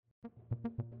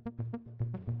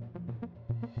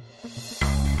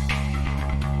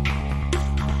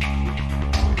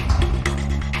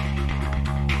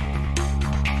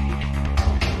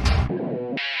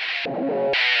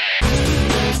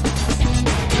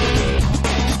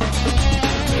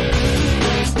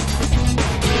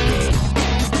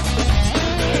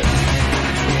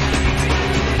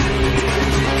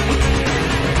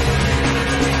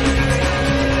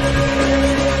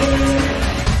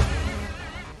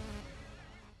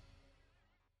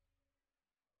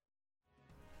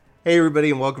Hey everybody,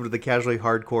 and welcome to the Casually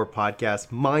Hardcore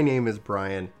podcast. My name is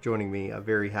Brian. Joining me,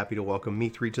 very happy to welcome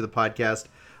Me3 to the podcast.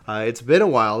 It's been a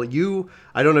while.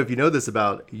 I don't know if you know this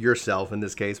about yourself in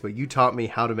this case, but you taught me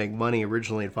how to make money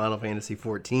originally in Final Fantasy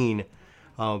XIV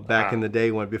back in the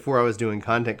day before I was doing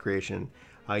content creation.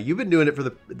 You've been doing it for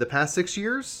the past 6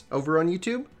 years over on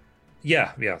YouTube?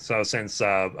 Yeah. So since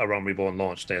A Realm Reborn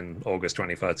launched in August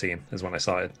 2013 is when I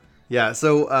started. Yeah,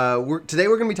 so today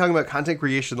we're going to be talking about content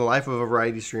creation, the life of a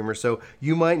variety streamer. So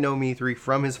you might know Me3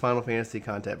 from his Final Fantasy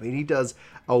content, but he does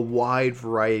a wide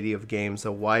variety of games,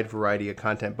 a wide variety of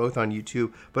content, both on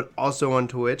YouTube, but also on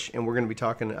Twitch. And we're going to be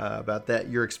talking about that,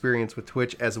 your experience with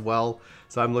Twitch as well.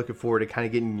 So I'm looking forward to kind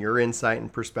of getting your insight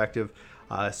and perspective.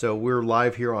 So we're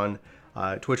live here on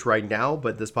Twitch right now,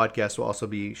 but this podcast will also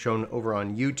be shown over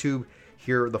on YouTube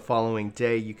here the following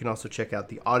day. You can also check out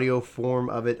the audio form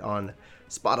of it on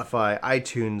Spotify,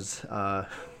 iTunes,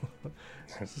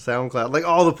 SoundCloud, like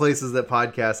all the places that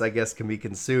podcasts, I guess, can be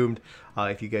consumed.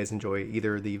 If you guys enjoy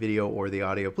either the video or the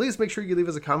audio, please make sure you leave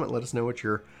us a comment. Let us know what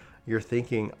you're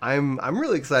thinking. I'm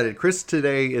really excited. Chris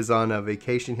today is on a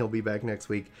vacation. He'll be back next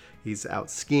week. He's out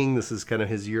skiing. This is kind of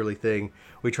his yearly thing.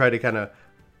 We try to kind of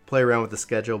play around with the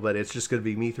schedule, but it's just going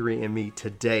to be Me3 and me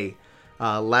today.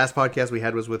 Last podcast we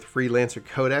had was with Freelancer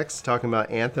Codex, talking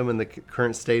about Anthem and the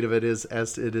current state of it is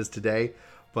as it is today.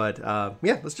 But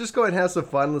let's just go ahead and have some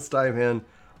fun. Let's dive in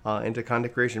into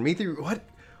content creation. Me3,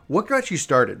 what got you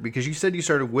started? Because you said you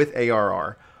started with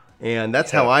ARR, and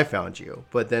that's how I found you.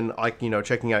 But then,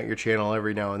 checking out your channel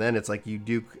every now and then, it's like you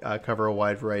do cover a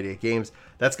wide variety of games.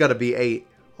 That's got to be a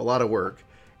lot of work.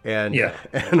 And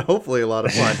hopefully a lot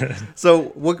of fun. So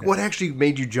what actually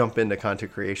made you jump into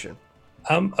content creation?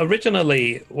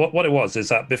 Originally, what it was is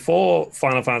that before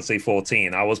Final Fantasy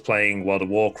XIV, I was playing World of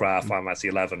Warcraft, Final Fantasy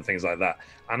XI, things like that.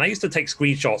 And I used to take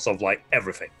screenshots of like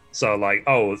everything. So like,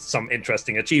 some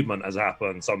interesting achievement has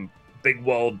happened, some big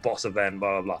world boss event,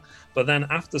 blah, blah, blah. But then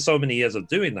after so many years of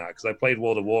doing that, because I played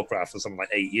World of Warcraft for something like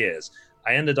 8 years,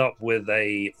 I ended up with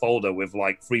a folder with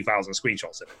like 3,000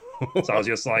 screenshots in it. So I was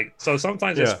just like, so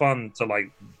sometimes it's fun to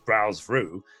like browse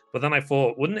through. But then I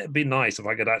thought, wouldn't it be nice if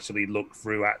I could actually look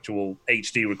through actual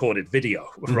HD recorded video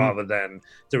rather than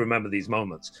to remember these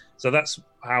moments? So that's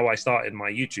how I started my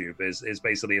YouTube is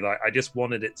basically like, I just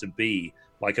wanted it to be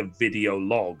like a video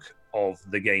log of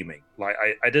the gaming. Like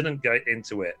I didn't get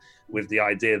into it with the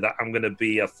idea that I'm going to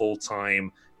be a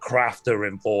full-time crafter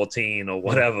in 14 or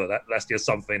whatever. That's just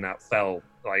something that fell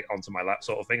like onto my lap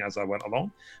sort of thing as I went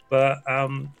along. But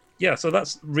so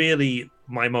that's really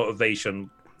my motivation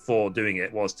for doing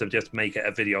it, was to just make it a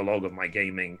video log of my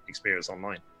gaming experience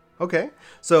online. Okay,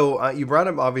 so you brought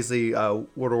up obviously World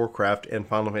of Warcraft and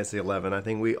Final Fantasy XI. I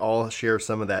think we all share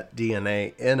some of that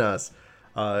DNA in us.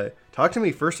 Talk to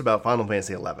me first about Final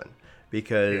Fantasy XI,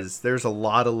 because there's a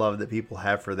lot of love that people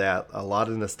have for that, a lot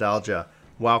of nostalgia.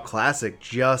 WoW Classic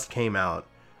just came out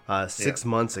 6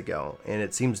 months ago, and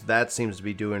it seems to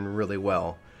be doing really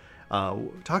well.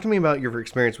 Talk to me about your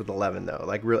experience with 11, though.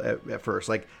 Like, real at first,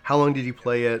 like, how long did you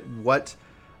play it? What?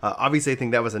 Obviously, I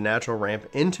think that was a natural ramp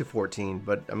into 14,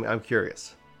 but I'm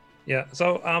curious. Yeah,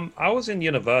 so I was in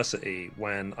university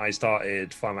when I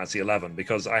started Final Fantasy 11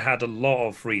 because I had a lot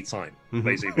of free time,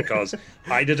 basically, because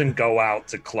I didn't go out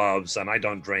to clubs and I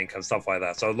don't drink and stuff like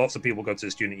that. So lots of people go to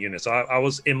the student unit. So I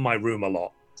was in my room a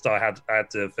lot. So I had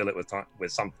to fill it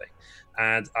with something.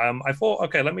 And I thought,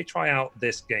 okay, let me try out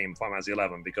this game, Final Fantasy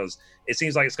 11, because it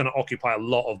seems like it's going to occupy a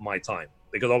lot of my time.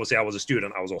 Because obviously I was a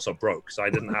student, I was also broke. So I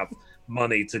didn't have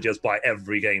money to just buy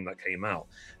every game that came out.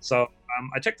 So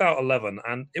I checked out 11,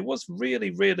 and it was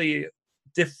really, really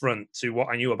different to what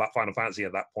I knew about Final Fantasy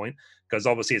at that point. Because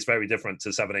obviously it's very different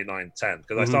to 7, 8, 9, 10.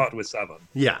 Because I started with 7.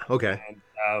 Yeah, okay.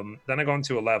 And then I got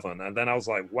into 11, and then I was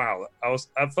like, wow.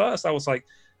 At first I was like,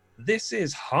 this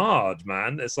is hard,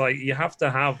 man. It's like you have to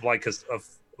have like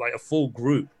a full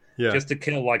group just to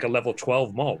kill like a level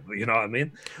 12 mob. You know what I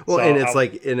mean? Well, so, and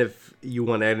it's and if you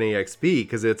want any XP,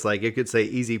 because it's like it could say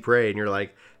easy prey, and you're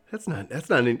like, that's not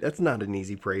an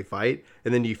easy prey fight,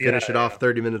 and then you finish it off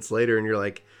 30 minutes later, and you're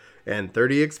like, and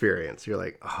 30 experience. You're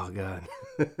like, oh god.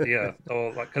 Yeah,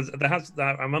 or like because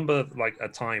I remember like a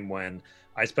time when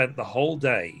I spent the whole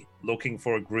day looking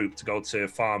for a group to go to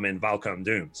farm in Valcom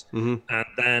Dooms, and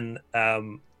then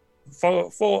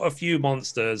for a few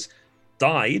monsters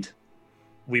died.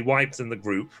 We wiped in the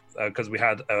group because we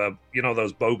had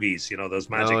those bogeys, those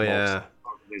magic mobs.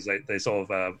 They sort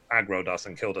of aggroed us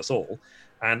and killed us all,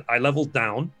 and I leveled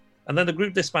down, and then the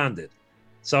group disbanded.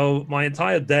 So my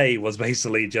entire day was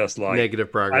basically just like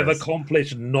negative progress. I've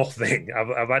accomplished nothing.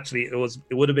 I've actually it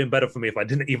would have been better for me if I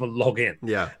didn't even log in.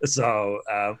 Yeah. So,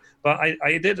 but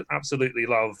I did absolutely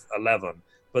love 11.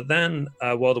 But then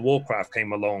World of Warcraft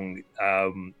came along,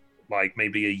 like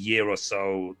maybe a year or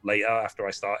so later after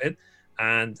I started,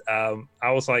 and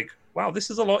I was like, wow, this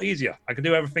is a lot easier. I can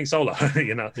do everything solo.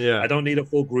 Yeah. I don't need a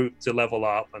full group to level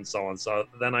up and so on. So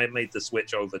then I made the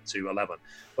switch over to 11.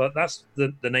 But that's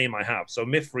the name I have. So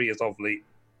Mithri is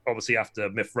obviously after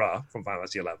Mithra from Final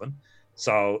Fantasy 11.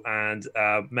 So, and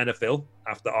Menethil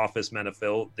after Arthas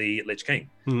Menethil, the Lich King.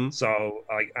 Mm-hmm. So,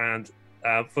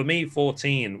 for me,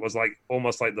 14 was like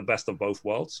almost like the best of both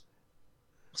worlds.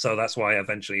 So that's why I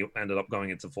eventually ended up going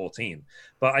into 14.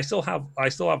 But I still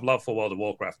have love for World of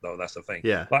Warcraft, though. That's the thing.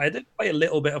 Yeah. But I did play a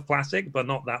little bit of Classic, but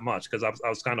not that much, because I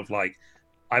was kind of like,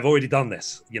 I've already done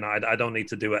this. I don't need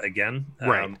to do it again.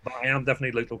 Right. But I am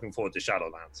definitely looking forward to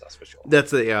Shadowlands. That's for sure.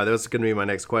 That was going to be my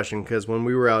next question, because when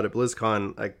we were out at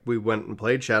BlizzCon, like, we went and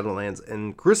played Shadowlands,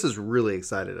 and Chris is really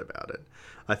excited about it.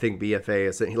 I think BFA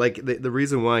is like the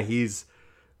reason why he's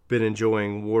been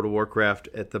enjoying World of Warcraft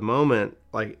at the moment,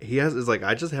 like is like,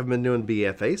 I just haven't been doing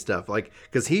BFA stuff, like,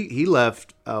 because he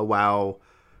left WoW,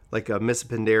 like Miss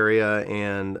Pandaria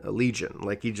and Legion,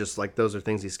 like he just, like, those are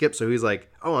things he skipped. So he's like,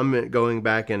 oh, I'm going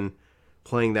back and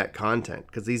playing that content,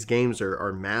 because these games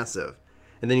are massive.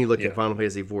 And then you look at Final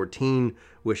Fantasy 14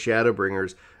 with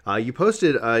Shadowbringers. You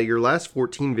posted your last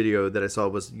 14 video that I saw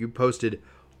was you posted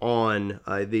on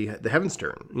the Heaven's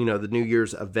Turn, the New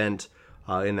Year's event.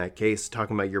 In that case,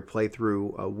 talking about your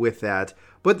playthrough with that.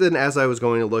 But then as I was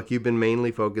going to look, you've been mainly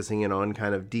focusing in on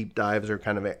kind of deep dives or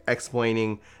kind of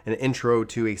explaining an intro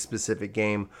to a specific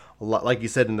game. A lot, like you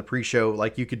said in the pre-show,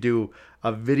 like you could do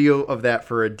a video of that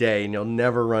for a day and you'll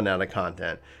never run out of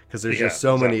content, because there's just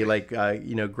so many, like,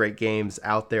 great games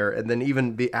out there. And then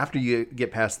even after you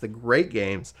get past the great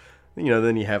games,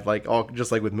 then you have, like, all,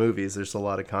 just like with movies, there's a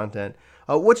lot of content.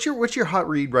 What's your hot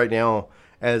read right now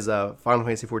as Final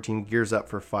Fantasy 14 gears up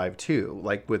for 5.2,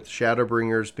 like with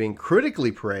Shadowbringers being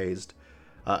critically praised?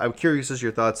 I'm curious as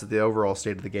your thoughts of the overall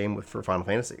state of the game for Final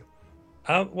Fantasy.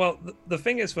 Well, the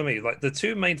thing is, for me, like, the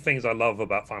two main things I love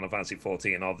about Final Fantasy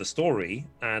 14 are the story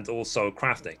and also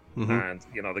crafting, and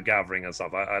the gathering and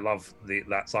stuff. I love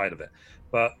that side of it.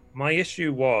 But my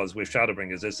issue was with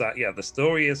Shadowbringers is that, the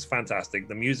story is fantastic.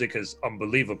 The music is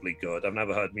unbelievably good. I've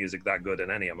never heard music that good in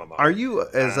any MMO. Are you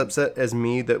as upset as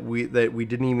me that we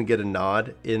didn't even get a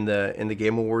nod in the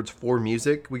Game Awards for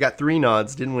music? We got 3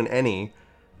 nods, didn't win any,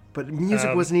 but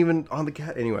music wasn't even on the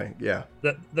cat anyway. Yeah.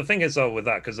 The thing is, though, with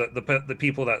that, because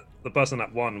the person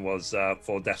that won was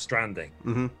for Death Stranding,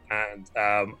 and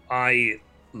I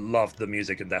loved the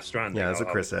music in Death Stranding. Yeah, that's what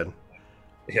Chris said.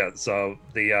 Yeah, so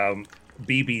the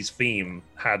BB's theme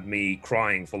had me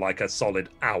crying for like a solid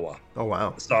hour. Oh,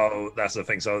 wow. So that's the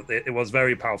thing. So it was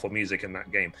very powerful music in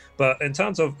that game. But in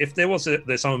terms of, if there was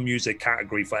this own music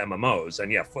category for MMOs,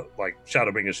 then like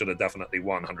Shadowbringers should have definitely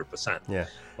won 100%. Yeah.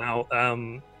 Now,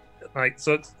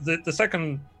 so the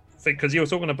second thing, because you were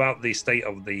talking about the state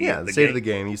of the state of the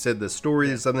game. You said the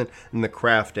story is something, and the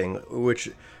crafting,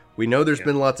 which we know there's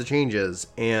been lots of changes,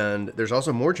 and there's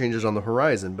also more changes on the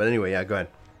horizon. But anyway, go ahead.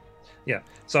 Yeah.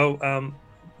 So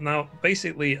now,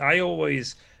 basically, I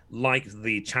always liked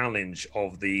the challenge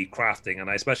of the crafting, and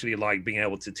I especially like being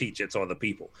able to teach it to other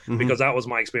people, because that was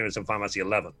my experience in Final Fantasy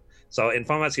 11. So in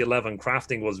Final Fantasy 11,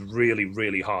 crafting was really,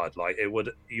 really hard. Like,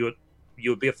 you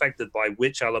would be affected by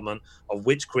which element of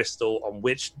which crystal on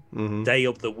which day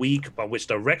of the week, by which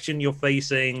direction you're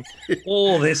facing,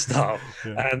 all this stuff.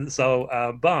 Yeah. And so,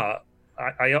 but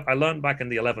I learned back in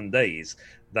the 11 days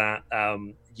that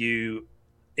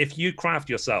if you craft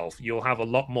yourself, you'll have a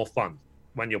lot more fun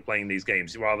when you're playing these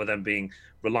games, rather than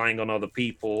relying on other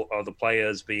people, other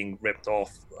players being ripped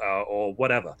off, or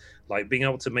whatever. Like, being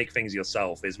able to make things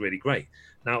yourself is really great.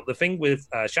 Now, the thing with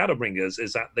Shadowbringers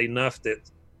is that they nerfed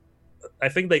it. I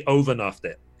think they over-nerfed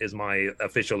it, is my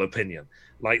official opinion.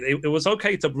 Like, it was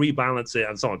okay to rebalance it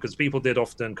and so on, because people did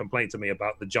often complain to me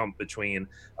about the jump between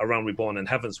A Realm Reborn and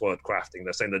Heavensward crafting.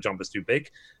 They're saying the jump is too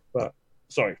big. But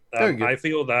I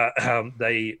feel that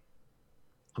they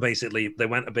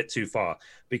went a bit too far,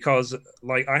 because,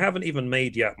 like, I haven't even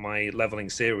made yet my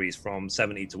leveling series from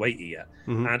 70 to 80 yet,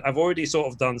 and I've already sort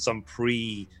of done some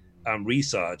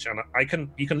research, and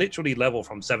you can literally level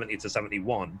from 70 to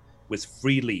 71 with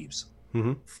 3 leaves.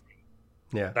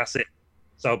 Yeah, that's it.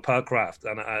 So per craft,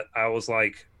 and I was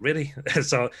like, really?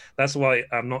 So that's why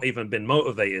I've not even been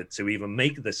motivated to even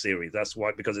make this series. That's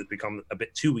why, because it's become a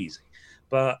bit too easy.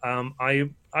 But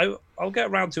I'll get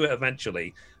around to it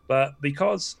eventually. But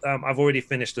because I've already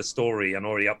finished the story and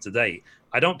already up to date,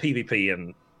 I don't PvP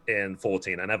in in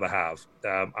 14. I never have.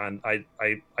 And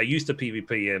I used to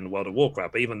PvP in World of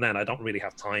Warcraft, but even then, I don't really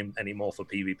have time anymore for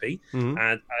PvP. Mm-hmm.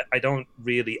 And I don't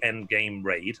really end game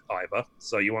raid either.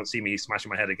 So you won't see me smashing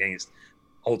my head against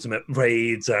ultimate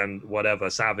raids and whatever,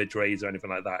 savage raids or anything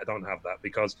like that. I don't have that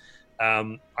because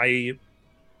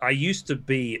I used to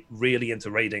be really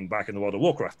into raiding back in the World of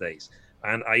Warcraft days.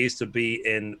 And I used to be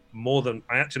in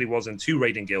I actually was in 2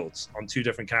 raiding guilds on 2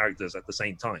 different characters at the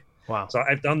same time. Wow. So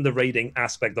I've done the raiding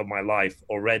aspect of my life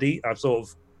already. I've sort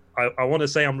of, I want to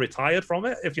say I'm retired from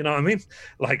it, if you know what I mean.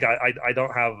 Like I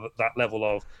don't have that level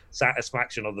of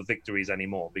satisfaction of the victories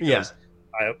anymore because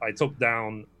I took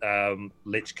down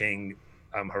Lich King,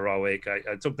 Heroic.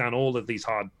 I took down all of these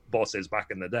hard bosses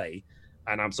back in the day.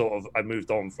 And I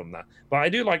moved on from that. But I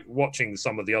do like watching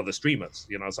some of the other streamers,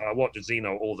 so I watch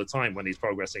Xeno all the time when he's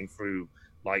progressing through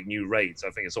like new raids. I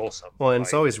think it's awesome. Well, and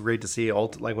it's always great to see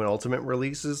like when Ultimate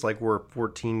releases, like where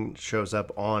 14 shows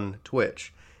up on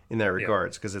Twitch in that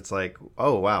regards, because it's like,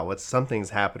 oh wow,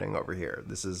 something's happening over here.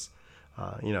 This is,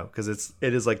 because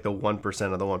it is like the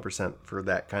 1% of the 1% for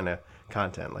that kind of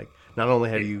content. Like not only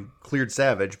have you cleared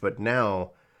Savage, but now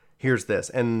here's this.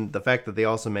 And the fact that they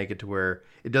also make it to where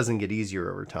it doesn't get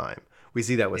easier over time. We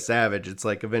see that with Savage. It's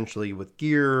like eventually with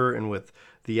gear and with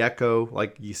the Echo,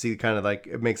 like you see kind of like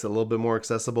it makes it a little bit more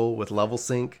accessible with level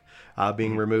sync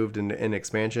being removed in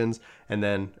expansions. And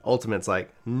then Ultimate's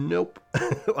like, nope.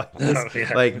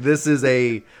 This is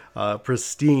a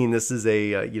pristine, this is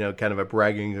a, kind of a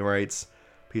bragging rights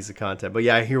piece of content. But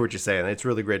yeah, I hear what you're saying. It's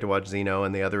really great to watch Xeno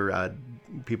and the other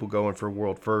people going for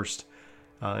world first.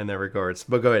 In that regards,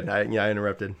 but go ahead. I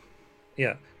interrupted.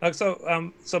 Yeah.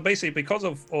 So basically, because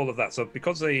of all of that, so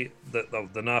because of the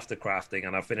nerf to crafting,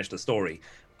 and I've finished the story,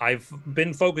 I've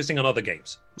been focusing on other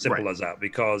games. Simple as that.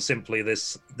 Because simply,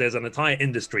 there's an entire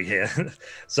industry here.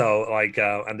 So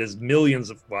and there's millions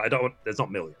of there's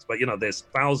not millions, but there's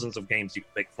thousands of games you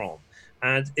can pick from,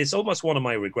 and it's almost one of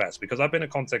my regrets because I've been a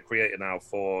content creator now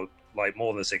for like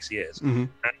more than 6 years. Mm-hmm.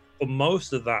 And for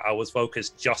most of that, I was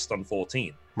focused just on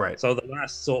 14. Right. So the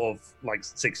last sort of like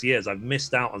 6 years, I've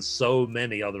missed out on so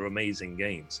many other amazing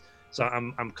games. So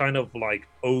I'm kind of like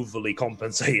overly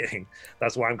compensating.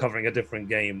 That's why I'm covering a different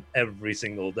game every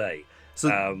single day.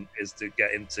 So is to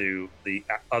get into the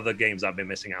other games I've been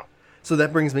missing out. So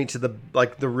that brings me to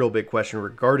the real big question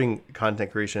regarding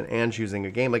content creation and choosing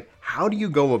a game. Like, how do you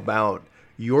go about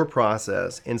your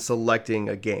process in selecting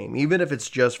a game, even if it's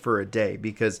just for a day?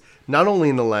 Because not only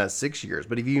in the last 6 years,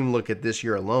 but if you even look at this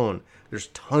year alone, there's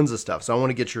tons of stuff. So I want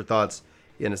to get your thoughts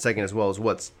in a second, as well as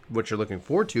what you're looking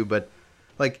forward to. But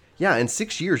in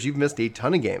 6 years, you've missed a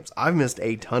ton of games. I've missed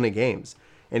a ton of games.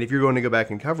 And if you're going to go back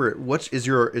and cover it, is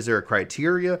there a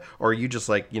criteria, or are you just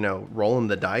rolling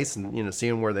the dice and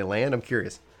seeing where they land? I'm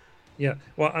curious. Yeah.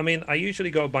 Well, I mean, I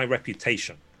usually go by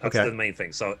reputation. That's the main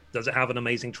thing. So does it have an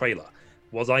amazing trailer?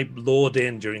 Was I lured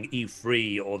in during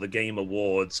E3 or the Game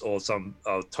Awards or some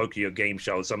Tokyo Game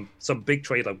Show? Some big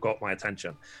trailer got my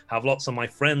attention. Have lots of my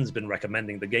friends been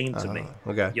recommending the game to me?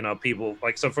 Okay. People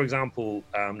for example,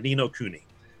 Ni no Kuni.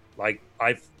 Like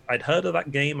I'd heard of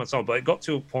that game and so on, but it got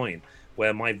to a point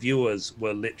where my viewers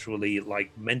were literally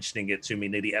like mentioning it to me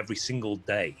nearly every single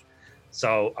day.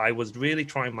 So I was really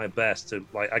trying my best to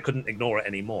I couldn't ignore it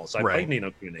anymore. So I played Ni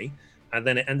no Kuni, and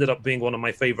then it ended up being one of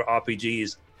my favorite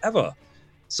RPGs ever.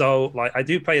 So I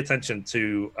do pay attention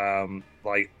to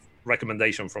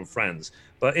recommendation from friends,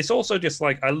 but it's also just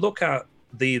I look at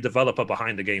the developer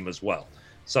behind the game as well.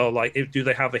 So do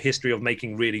they have a history of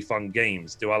making really fun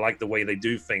games? Do I like the way they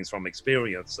do things from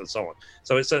experience and so on?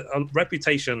 So it's a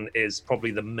reputation is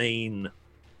probably the main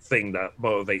thing that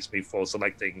motivates me for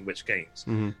selecting which games.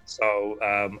 Mm-hmm. So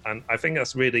and I think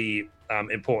that's really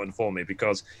important for me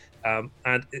because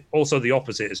and also the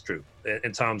opposite is true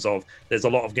in terms of there's a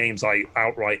lot of games I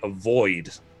outright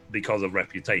avoid because of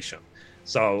reputation.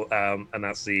 So and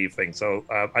that's the thing. So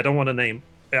I don't want to name.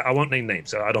 I won't name names,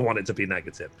 so I don't want it to be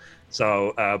negative.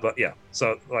 So but yeah,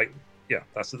 so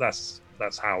that's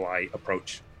how I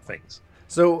approach things.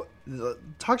 So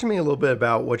talk to me a little bit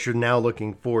about what you're now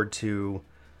looking forward to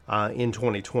in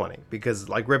 2020, because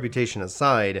reputation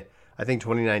aside, I think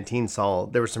 2019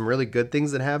 there were some really good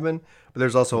things that happened, but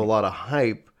there's also a lot of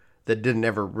hype that didn't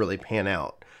ever really pan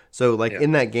out. So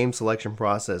in that game selection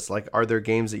process, are there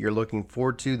games that you're looking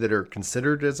forward to that are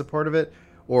considered as a part of it?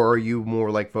 Or are you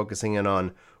more focusing in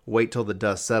on wait till the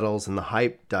dust settles and the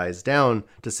hype dies down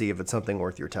to see if it's something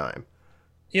worth your time?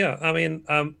 Yeah, I mean,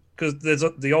 because there's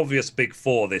the obvious big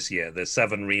four this year. There's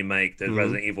 7 Remake, there's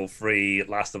Resident Evil 3,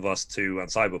 Last of Us 2, and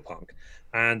Cyberpunk.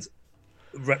 And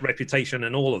reputation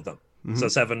in all of them. So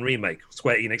 7 Remake,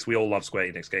 Square Enix, we all love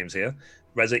Square Enix games here.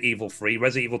 Resident Evil 3,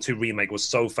 Resident Evil 2 Remake was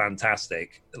so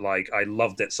fantastic. Like, I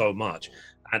loved it so much.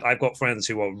 And I've got friends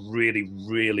who are really,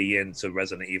 really into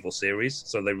Resident Evil series.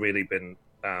 So they've really been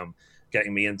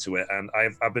getting me into it. And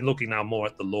I've been looking now more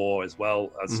at the lore as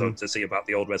well, so to see about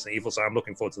the old Resident Evil. So I'm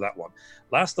looking forward to that one.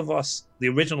 Last of Us, the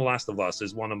original Last of Us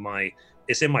is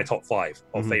it's in my top 5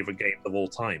 of favorite games of all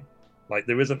time. Like,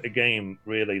 there isn't a game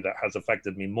really that has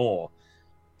affected me more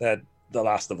than The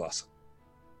Last of Us.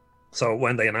 So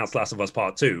when they announced Last of Us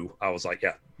Part 2, I was like,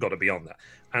 yeah, got to be on that.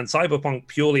 And Cyberpunk,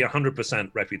 purely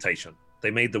 100% reputation.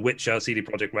 They made The Witcher, CD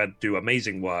Projekt Red do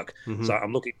amazing work. So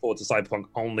I'm looking forward to Cyberpunk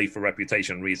only for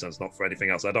reputation reasons, not for anything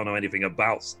else. I don't know anything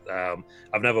about.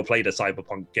 I've never played a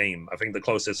Cyberpunk game. I think the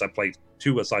closest I played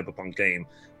to a Cyberpunk game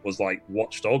was like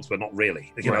Watch Dogs, but not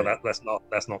really. You know, that's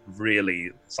not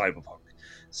really Cyberpunk.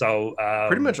 So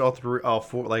pretty much all 3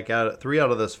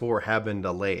 out of those 4 have been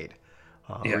delayed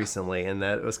recently, and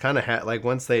that was kind of like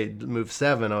once they moved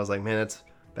 7, I was like, man, it's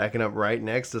backing up right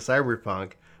next to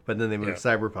Cyberpunk. But then they moved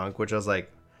Cyberpunk, which I was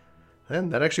like, man,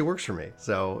 that actually works for me.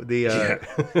 So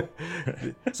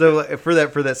so for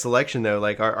that selection though,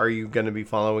 like, are you going to be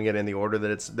following it in the order that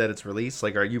it's released?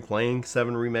 Like, are you playing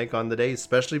 7 Remake on the day,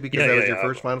 especially because that was your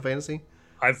first Final Fantasy?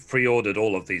 I've pre-ordered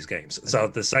all of these games, so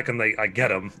the second I get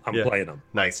them, I'm playing them.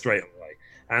 Nice, straight away.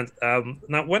 And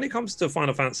now, when it comes to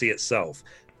Final Fantasy itself,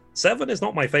 7 is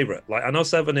not my favorite. Like, I know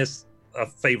 7 is a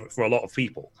favorite for a lot of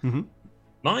people.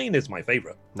 9 is my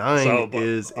favorite. 9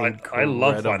 is incredible. I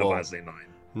love Final Fantasy 9.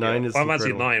 9 is Final Fantasy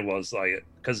incredible. 9 was like,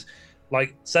 because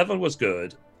like 7 was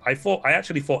good. I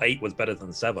actually thought 8 was better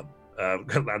than 7,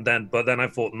 but then I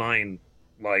thought 9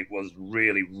 like was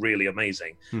really, really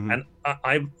amazing. And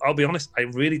I'll be honest, I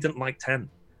really didn't like 10.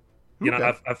 You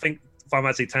know, I think Final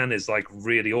Fantasy 10 is like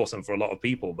really awesome for a lot of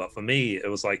people, but for me, it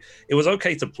was like, it was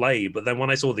okay to play, but then when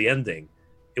I saw the ending,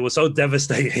 it was so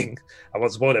devastating. I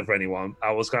won't spoil it for anyone.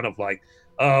 I was kind of like,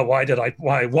 oh, why?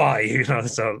 You know,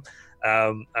 so,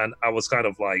 and I was kind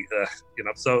of like, you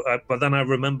know, so, but then I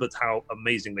remembered how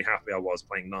amazingly happy I was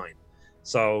playing 9.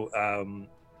 So,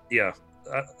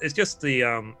 it's just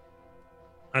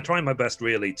I try my best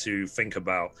really to think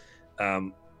about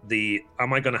am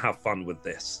I going to have fun with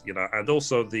this, you know, and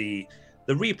also the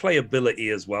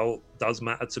replayability as well does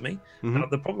matter to me. Now,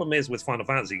 the problem is with Final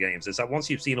Fantasy games is that once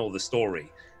you've seen all the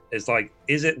story, it's like,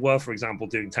 is it worth, for example,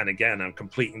 doing 10 again and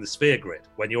completing the sphere grid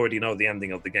when you already know the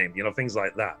ending of the game, you know, things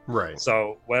like that. Right.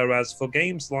 So whereas for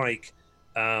games like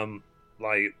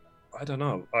I don't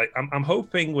know, I'm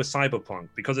hoping with Cyberpunk,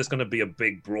 because it's going to be a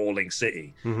big brawling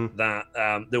city, that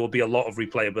there will be a lot of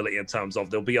replayability in terms of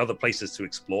there'll be other places to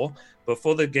explore. But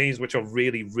for the games which are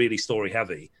really, really story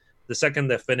heavy, the second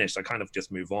they're finished, I kind of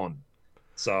just move on.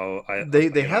 So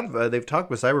they've talked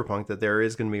with Cyberpunk that there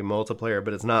is going to be multiplayer,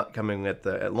 but it's not coming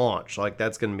at launch. Like,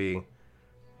 that's going to be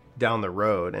down the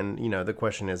road. And you know, the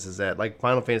question is that like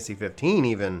Final Fantasy 15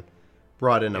 even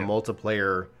brought in a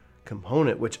multiplayer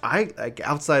component, which I like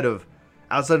outside of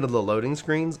the loading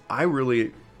screens, I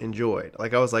really enjoyed.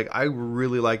 Like, I was like, I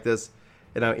really like this,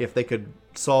 and if they could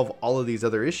solve all of these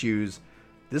other issues,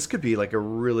 this could be like a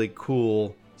really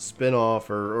cool spin-off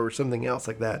or something else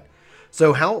like that.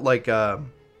 So how like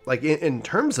in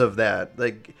terms of that,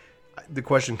 like the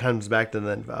question comes back to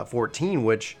then 14,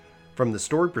 which from the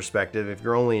story perspective, if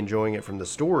you're only enjoying it from the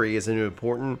story, isn't it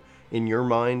important in your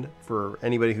mind for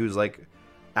anybody who's like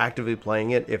actively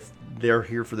playing it, if they're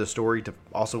here for the story, to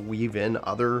also weave in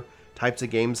other types of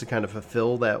games to kind of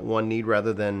fulfill that one need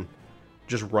rather than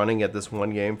just running at this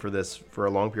one game for a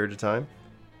long period of time?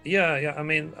 Yeah. I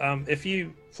mean, if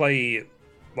you play,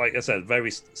 like I said,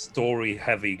 very story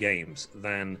heavy games,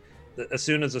 then as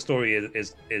soon as the story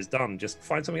is done, just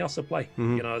find something else to play.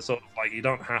 You know, sort of like, you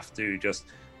don't have to just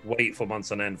wait for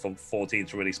months on end for 14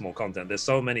 to release more content. There's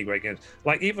so many great games.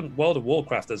 Like even World of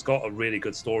Warcraft has got a really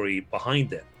good story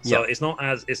behind it. So it's not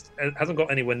it hasn't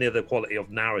got anywhere near the quality of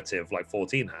narrative like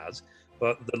 14 has,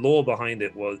 but the lore behind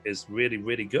it is really,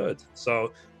 really good.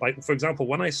 So like, for example,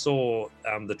 when I saw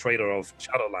the trailer of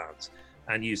Shadowlands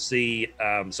and you see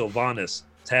Sylvanas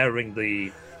tearing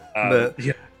the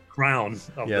crown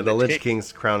of the Lich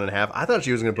King's crown in half, I thought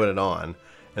she was going to put it on.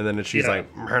 And then she's like,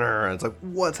 and it's like,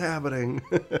 what's happening?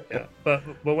 But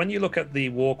when you look at the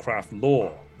Warcraft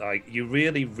lore, like, you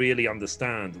really, really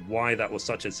understand why that was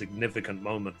such a significant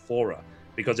moment for her,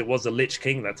 because it was the Lich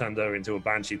King that turned her into a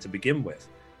Banshee to begin with.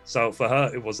 So for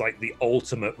her, it was like the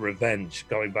ultimate revenge,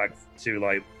 going back to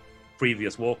like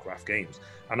previous Warcraft games.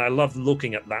 And I love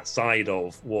looking at that side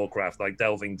of Warcraft, like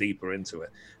delving deeper into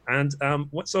it. And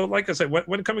so, like I said,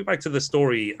 when coming back to the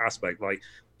story aspect, like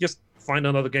just find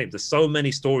another game. There's so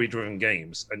many story-driven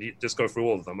games, and you just go through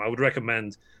all of them. I would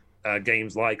recommend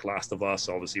games like Last of Us,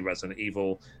 obviously Resident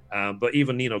Evil, but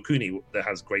even Ni no Kuni that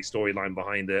has great storyline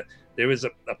behind it. There is a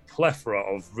plethora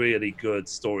of really good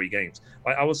story games.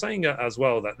 I was saying as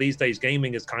well that these days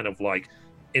gaming is kind of like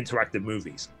interactive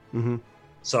movies. Mm-hmm.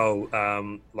 So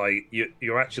like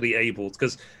you're actually able,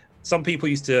 because some people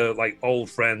used to, like old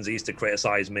friends used to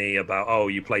criticize me about, oh,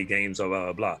 you play games or blah,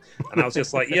 blah, blah. And I was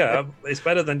just like, yeah, it's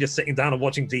better than just sitting down and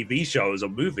watching TV shows or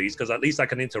movies, because at least I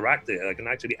can interact it. I can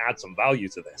actually add some value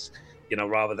to this, you know,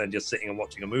 rather than just sitting and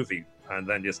watching a movie. And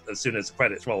then just as soon as the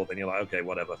credits roll, then you're like, okay,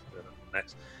 whatever,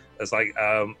 next. It's like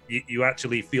you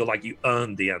actually feel like you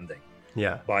earned the ending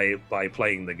by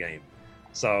playing the game.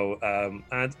 So,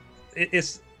 and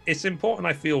it's important,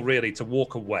 I feel, really, to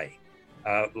walk away.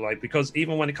 Like, because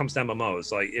even when it comes to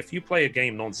MMOs, like if you play a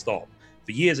game non-stop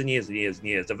for years and years and years and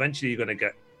years, eventually you're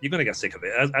gonna get sick of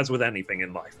it. As with anything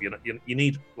in life, you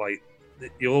need, like,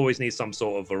 you always need some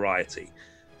sort of variety.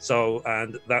 So,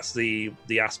 and that's the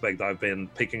aspect I've been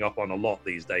picking up on a lot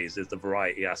these days, is the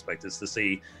variety aspect, is to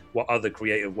see what other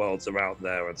creative worlds are out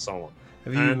there and so on.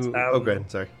 Have you? Oh, go ahead.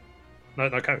 Sorry. No,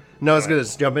 okay. No, I was going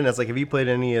to jump in. It's like, have you played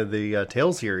any of the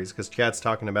Tales series? Because chat's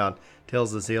talking about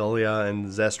Tales of Xillia and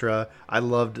Zestra. I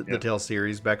loved the Tales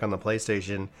series back on the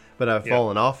PlayStation, but I've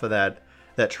fallen off of that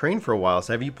train for a while.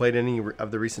 So have you played any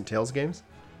of the recent Tales games?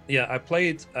 Yeah, I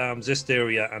played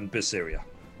Zestiria and Berseria.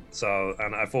 So,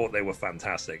 and I thought they were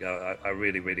fantastic. I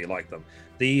really, really liked them.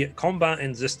 The combat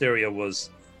in Zestiria was,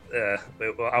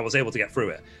 I was able to get through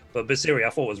it, but Berseria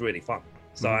I thought was really fun.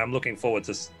 So I'm looking forward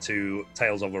to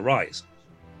Tales of Arise,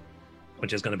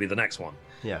 which is going to be the next one.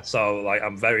 Yeah. So like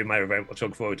I'm very, very, very much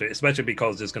looking forward to it, especially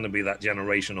because there's going to be that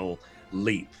generational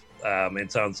leap in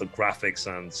terms of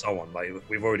graphics and so on. Like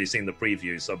we've already seen the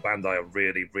previews, so Bandai are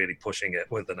really, really pushing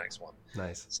it with the next one.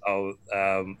 Nice. So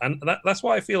and that's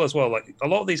why I feel as well, like a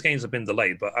lot of these games have been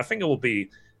delayed, but I think it'll be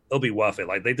worth it.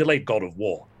 Like they delayed God of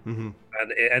War, and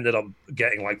it ended up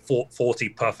getting like 40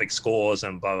 perfect scores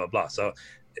and blah blah blah. So,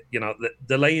 you know, the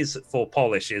delays for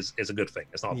polish is a good thing.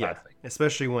 It's not a bad thing,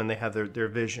 especially when they have their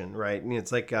vision right. And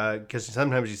it's like, because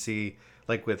sometimes you see,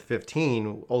 like with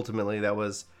 15, ultimately that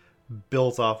was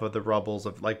built off of the rubbles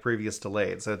of like previous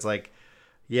delays. So it's like,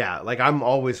 like I'm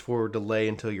always for delay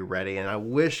until you're ready. And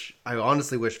I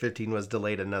honestly wish 15 was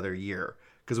delayed another year,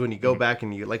 because when you go back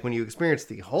and when you experience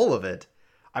the whole of it,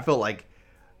 I felt like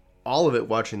all of it,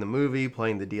 watching the movie,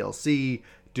 playing the DLC,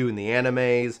 doing the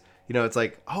animes, you know, it's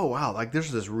like, oh wow, like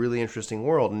there's this really interesting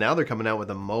world. And now they're coming out with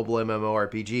a mobile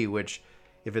MMORPG, which,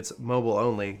 if it's mobile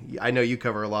only, I know you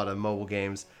cover a lot of mobile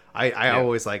games. I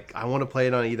always like, I want to play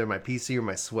it on either my PC or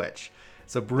my Switch.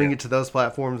 So bring it to those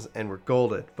platforms and we're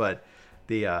golden. But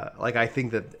the like, I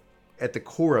think that at the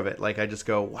core of it, like I just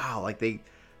go, wow, like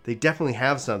they definitely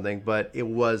have something, but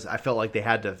I felt like they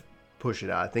had to push it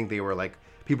out. I think they were like,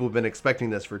 people have been expecting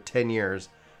this for 10 years,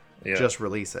 just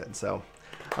release it. So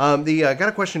got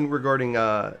a question regarding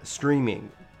streaming,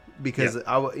 because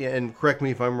and correct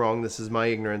me if I'm wrong, this is my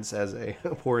ignorance as a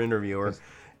poor interviewer.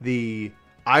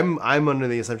 I'm under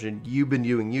the assumption you've been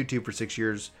doing YouTube for 6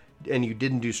 years and you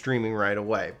didn't do streaming right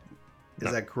away.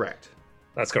 Is that correct?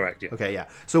 That's correct, yeah. Okay, yeah.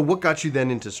 So what got you then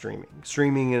into streaming?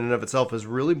 Streaming in and of itself has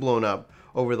really blown up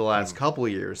over the last couple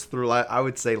of years, through I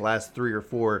would say last 3 or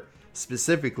 4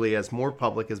 specifically, as more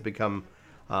public has become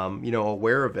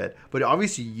aware of it. But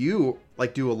obviously you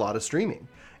like do a lot of streaming.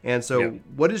 And so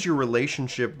what is your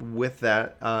relationship with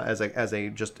that as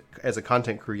a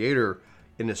content creator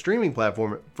in a streaming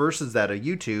platform versus that of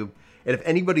YouTube? And if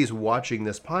anybody's watching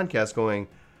this podcast going,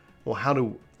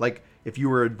 well, if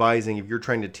you're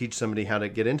trying to teach somebody how to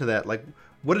get into that, like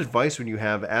what advice would you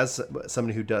have as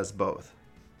somebody who does both?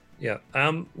 Yeah.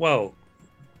 Well,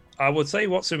 I would say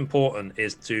what's important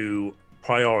is to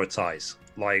prioritize.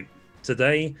 Like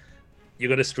today, you're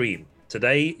going to stream.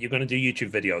 Today, you're going to do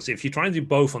YouTube videos. If you try and do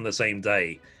both on the same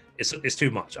day, it's too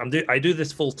much. I do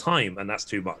this full time, and that's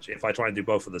too much if I try and do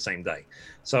both on the same day.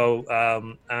 So,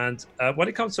 when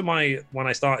it comes to when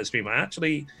I started streaming, I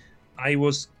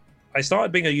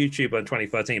started being a YouTuber in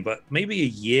 2013, but maybe a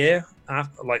year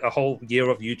after, like a whole year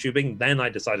of YouTubing, then I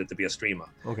decided to be a streamer.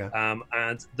 Okay.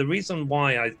 And the reason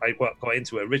why I got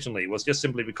into it originally was just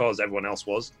simply because everyone else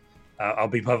was. I'll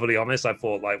be perfectly honest. I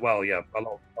thought like, well, yeah, a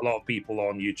lot of people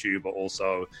on YouTube are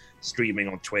also streaming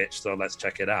on Twitch, so let's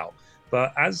check it out.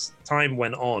 But as time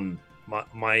went on,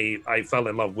 I fell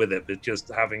in love with it, with just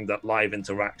having that live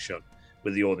interaction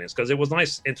with the audience, because it was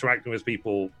nice interacting with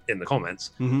people in the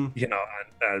comments, and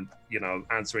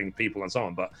answering people and so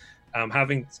on. But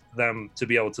having them to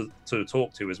be able to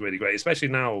talk to is really great, especially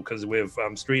now because with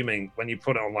streaming, when you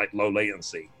put it on like low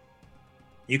latency,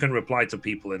 you can reply to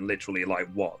people in literally like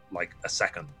a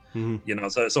second.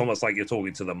 So it's almost like you're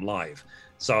talking to them live.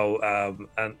 So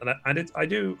and I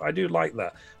do like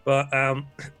that. But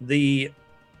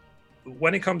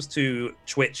when it comes to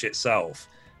Twitch itself,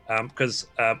 because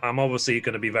I'm obviously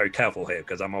going to be very careful here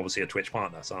because I'm obviously a Twitch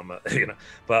partner, so I'm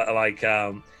but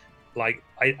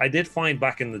I did find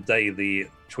back in the day the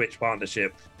Twitch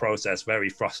partnership process very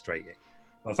frustrating.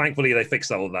 Well, thankfully they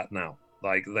fixed all of that now.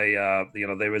 Like they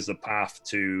there is a path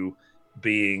to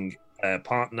being a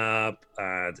partner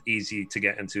and easy to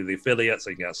get into the affiliate, so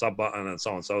you can get a sub button and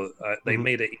so on. So they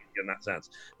made it easy in that sense.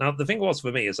 Now the thing was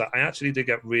for me is that I actually did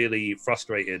get really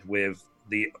frustrated with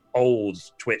the old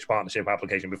Twitch partnership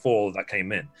application before that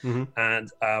came in,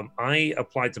 and I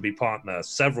applied to be partner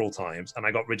several times and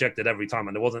I got rejected every time,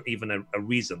 and there wasn't even a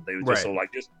reason. They were just all like,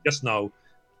 just no,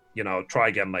 try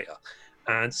again later.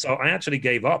 And so I actually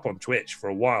gave up on Twitch for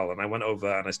a while, and I went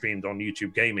over and I streamed on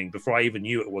YouTube Gaming before I even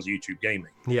knew it was YouTube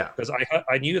Gaming. Yeah, because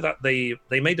I knew that they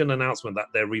made an announcement that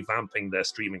they're revamping their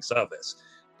streaming service,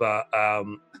 but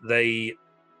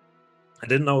I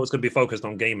didn't know it was going to be focused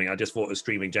on gaming. I just thought it was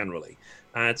streaming generally.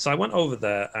 And so I went over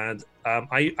there and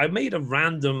I made a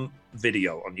random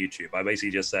video on YouTube. I basically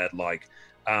just said, like,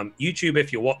 YouTube,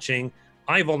 if you're watching,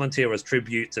 I volunteer as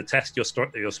tribute to test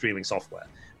your streaming software.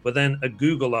 But then a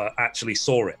Googler actually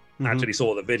saw it, actually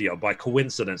saw the video. By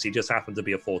coincidence, he just happened to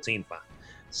be a 14 fan.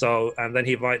 So, and then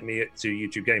he invited me to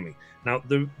YouTube Gaming. Now,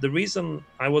 the reason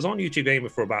I was on YouTube Gaming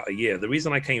for about a year, the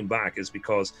reason I came back is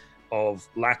because of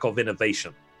lack of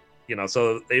innovation.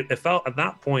 So it felt at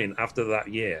that point, after that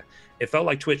year, it felt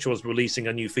like Twitch was releasing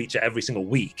a new feature every single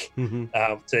week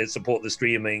to support the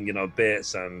streaming,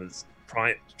 bits and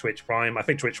Twitch Prime. I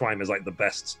think Twitch Prime is like the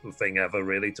best thing ever,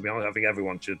 really, to be honest. I think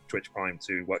everyone should Twitch Prime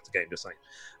to work the game, just saying.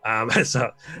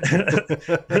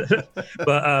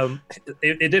 But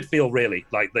it did feel really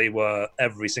like they were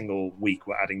every single week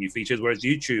were adding new features, whereas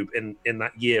YouTube in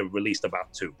that year released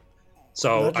about 2.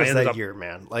 So not just that year,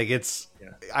 man. Like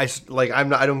I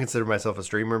don't consider myself a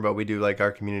streamer, but we do like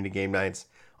our community game nights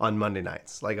on Monday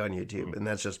nights, like on YouTube, and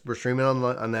that's just we're streaming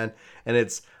on that.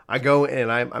 And I go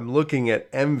and I'm looking at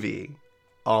envy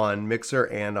on Mixer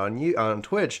and on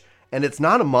Twitch, and it's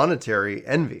not a monetary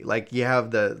envy. Like you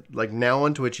have now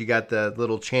on Twitch you got the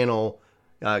little channel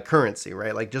currency,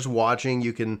 right? Like just watching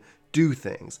you can do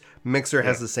things. Mixer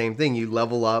has the same thing. You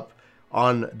level up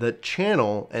on the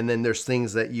channel, and then there's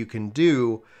things that you can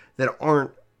do that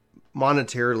aren't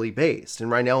monetarily based. And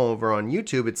right now over on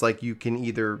YouTube, it's like you can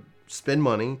either spend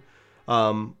money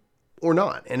or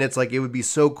not. And it's like it would be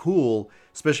so cool,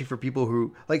 especially for people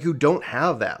who don't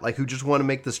have that, like who just want to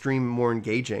make the stream more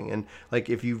engaging. And like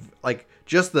if you've like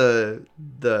just the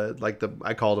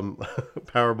I called them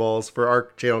Powerballs for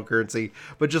our channel currency,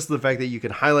 but just the fact that you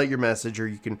can highlight your message, or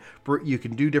you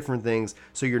can do different things,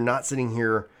 so you're not sitting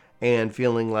here and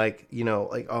feeling like,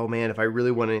 like, oh man, if I really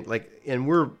want to, like,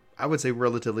 and I would say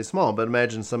relatively small, but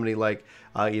imagine somebody like,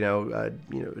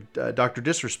 Dr.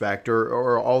 Disrespect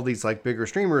or all these like bigger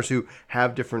streamers who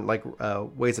have different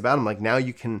ways about them. Like now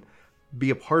you can be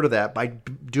a part of that by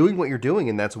doing what you're doing,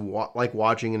 and that's like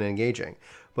watching and engaging.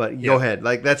 But go ahead,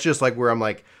 like that's just like where I'm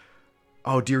like,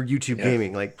 oh dear YouTube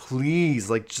Gaming, like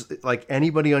please, like just, like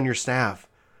anybody on your staff,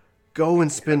 go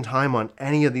and spend time on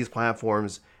any of these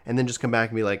platforms. And then just come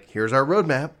back and be like, here's our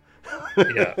roadmap.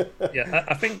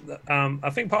 I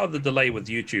think part of the delay with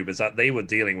YouTube is that they were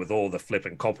dealing with all the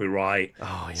flipping copyright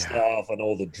stuff and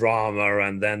all the drama,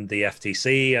 and then the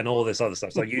FTC and all this other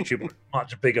stuff. So YouTube had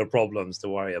much bigger problems to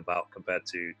worry about compared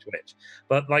to Twitch.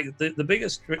 But like the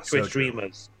biggest Twitch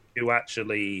streamers who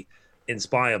actually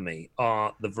inspire me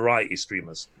are the variety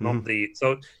streamers, not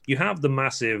so you have the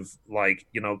massive, like,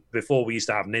 before we used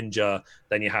to have Ninja,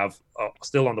 then you have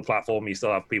still on the platform you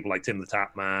still have people like Tim the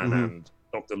Tapman and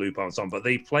Dr. Lupo and so on, but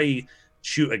they play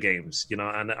shooter games,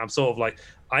 and I'm sort of like,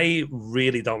 I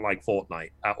really don't like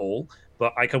Fortnite at all,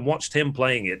 but I can watch Tim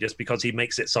playing it just because he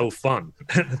makes it so fun.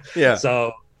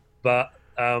 So but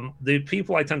the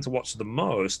people I tend to watch the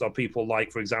most are people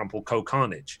like, for example,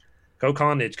 Carnage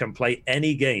can play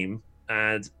any game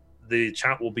and the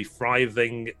chat will be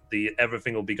thriving,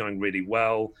 everything will be going really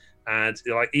well. And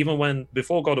like even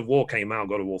before God of War came out,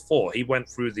 God of War 4, he went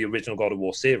through the original God of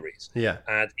War series.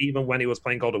 And even when he was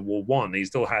playing God of War 1, he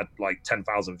still had like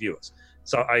 10,000 viewers.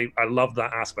 So I love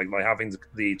that aspect, like having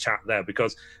the chat there,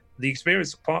 because the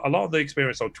experience, a lot of the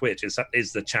experience on Twitch is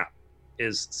the chat,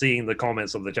 is seeing the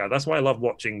comments of the chat. That's why I love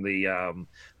watching the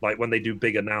like when they do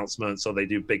big announcements or they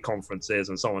do big conferences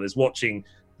and so on, is watching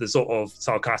the sort of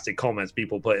sarcastic comments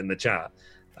people put in the chat.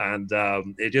 And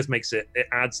it just makes it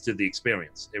adds to the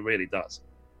experience. It really does.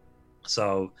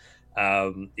 So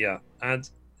and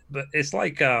but it's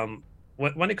like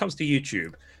when it comes to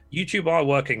YouTube are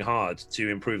working hard to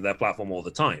improve their platform all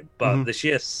the time, but Hmm. the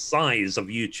sheer size of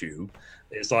YouTube,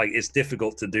 it's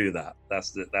difficult to do that.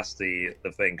 That's the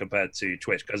thing compared to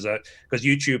Twitch, because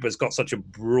YouTube has got such a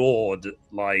broad,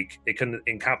 like, it can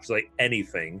encapsulate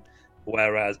anything,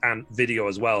 whereas, and video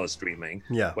as well as streaming,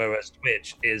 Yeah. whereas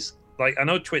Twitch is like, I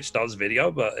know Twitch does video,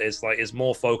 but it's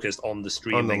more focused on the On the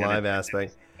streaming and live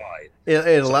aspect. side. It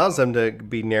So allows them to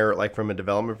be narrow, like from a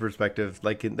development perspective,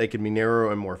 like they can be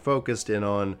narrow and more focused in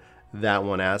on that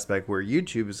one aspect. Where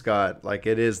YouTube has got, like,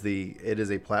 it is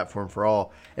a platform for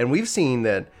all, and we've seen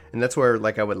that, and that's where,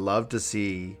 like, I would love to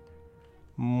see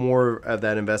more of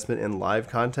that investment in live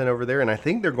content over there, and I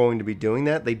think they're going to be doing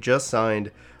that. They just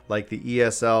signed, like, the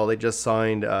ESL. They just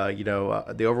signed, the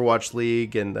Overwatch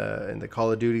League and the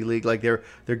Call of Duty League. Like, they're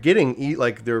getting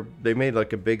they made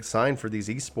like a big sign for these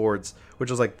esports, which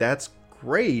is like, that's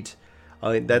great.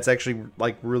 That's actually,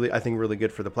 like, really, I think, really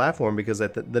good for the platform, because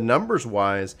at the numbers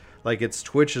wise, like, it's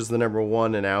Twitch is the number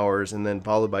one in hours, and then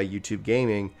followed by YouTube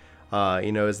Gaming,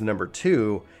 is the number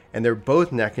two, and they're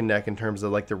both neck and neck in terms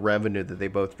of, like, the revenue that they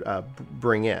both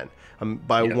bring in,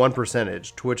 by one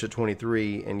percentage. Twitch at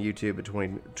 23 and YouTube at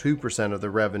 22% of the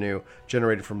revenue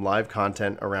generated from live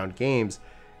content around games,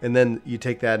 and then you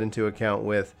take that into account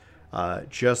with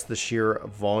just the sheer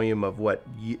volume of what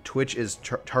Twitch is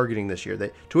targeting this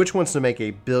year. Twitch wants to make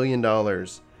 $1 billion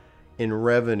in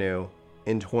revenue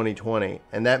in 2020,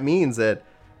 and that means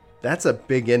that's a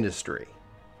big industry.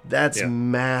 That's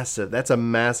massive. That's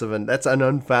and that's an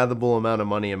unfathomable amount of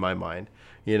money in my mind.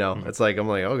 It's like, I'm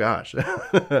like, oh gosh.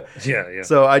 yeah.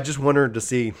 So I just wondered to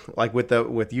see, like, with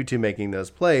YouTube making those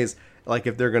plays, like,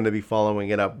 if they're going to be following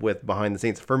it up with behind the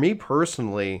scenes. For me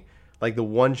personally, like, the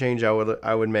one change I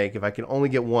would make, if I can only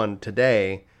get one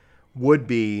today, would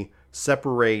be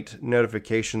separate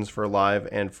notifications for live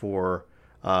and for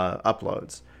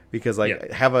uploads, because,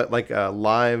 like, have a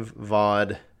live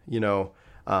VOD,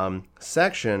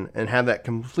 section, and have that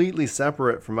completely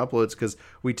separate from uploads, because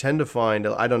we tend to find,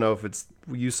 I don't know if it's,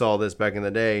 you saw this back in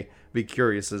the day, be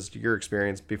curious as to your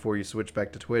experience before you switch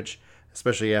back to Twitch,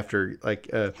 especially after, like,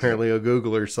 apparently a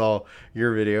Googler saw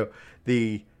your video.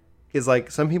 Is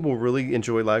like, some people really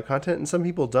enjoy live content and some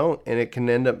people don't, and it can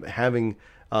end up having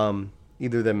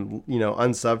either them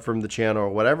unsub from the channel or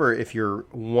whatever if you're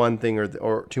one thing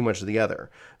or too much of the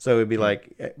other. So it'd be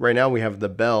like, right now we have the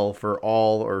bell for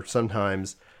all or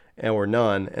sometimes or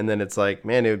none, and then it's like,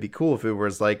 man, it would be cool if it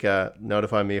was like,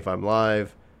 notify me if I'm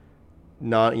live,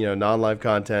 non-live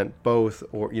content, both,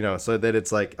 or so that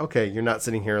it's like, okay, you're not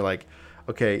sitting here like,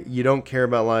 okay, you don't care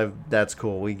about live, that's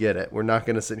cool, we get it. We're not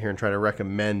going to sit here and try to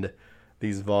recommend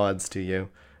these VODs to you.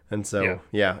 And so,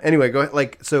 anyway, go ahead.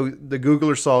 Like, so the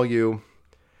Googler saw you,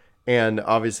 and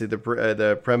obviously the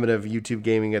primitive YouTube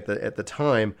Gaming at the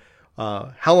time.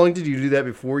 How long did you do that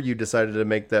before you decided to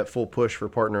make that full push for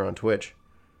partner on Twitch?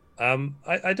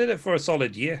 I did it for a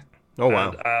solid year. Oh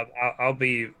wow!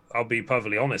 And, I'll be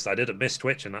perfectly honest. I didn't miss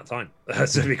Twitch in that time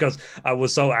because I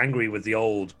was so angry with the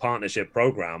old partnership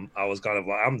program. I was kind of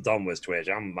like, I'm done with Twitch.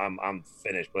 I'm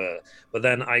finished. But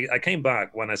then I came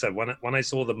back when I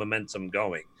saw the momentum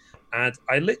going, and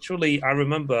I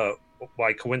remember,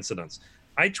 by coincidence,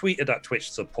 I tweeted at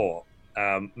Twitch support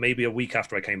maybe a week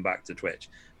after I came back to Twitch,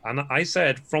 and I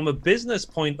said, from a business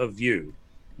point of view,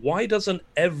 why doesn't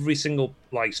every single,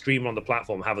 like, streamer on the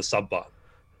platform have a sub button?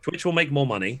 Twitch will make more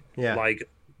money. Yeah. Like,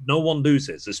 no one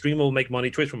loses. The streamer will make money.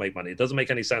 Twitch will make money. It doesn't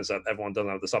make any sense that everyone doesn't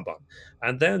have the sub button.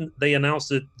 And then they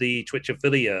announced the Twitch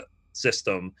affiliate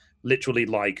system literally,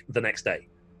 like, the next day.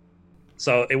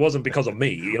 So it wasn't because of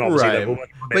me. Obviously, right. They were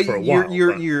working on it for a while.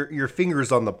 Your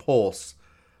fingers on the pulse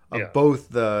of both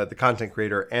the content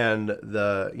creator and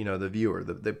the viewer,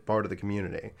 the part of the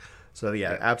community. So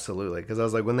absolutely. Because I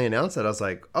was like, when they announced that, I was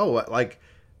like, oh, like,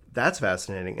 that's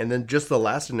fascinating. And then just the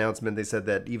last announcement, they said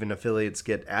that even affiliates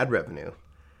get ad revenue.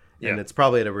 And it's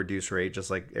probably at a reduced rate,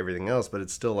 just like everything else, but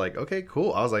it's still like, okay,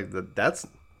 cool. I was like, that's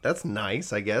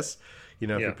nice, I guess, if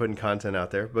you're putting content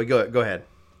out there. But go ahead.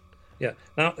 Yeah.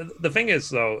 Now, the thing is,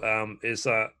 though, is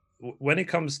when it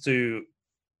comes to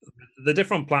the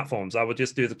different platforms, I would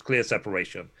just do the clear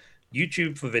separation.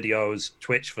 YouTube for videos,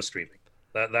 Twitch for streaming.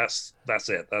 That's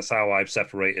it. That's how I've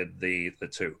separated the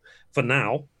two. For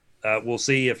now, we'll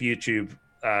see if YouTube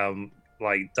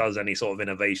does any sort of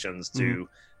innovations to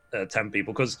tempt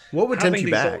people. Because what would tempt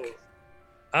you back?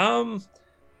 I'm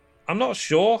not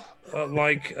sure.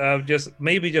 Just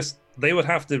they would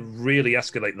have to really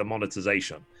escalate the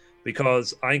monetization,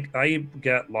 because I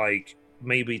get like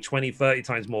maybe 20-30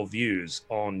 times more views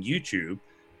on YouTube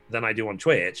than I do on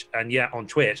Twitch, and yet on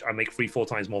Twitch I make 3-4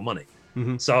 times more money.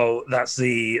 Mm-hmm. So that's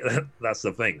the that's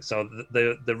the thing. So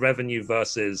the revenue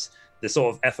versus the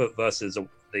sort of effort versus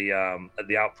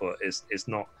the output is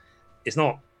not, it's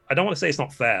not, I don't want to say it's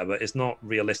not fair, but it's not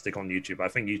realistic on YouTube. I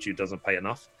think YouTube doesn't pay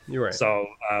enough. You're right. So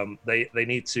they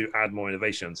need to add more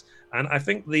innovations. And I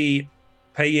think the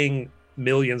paying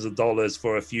millions of dollars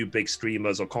for a few big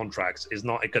streamers or contracts is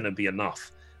not going to be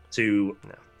enough to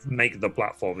make the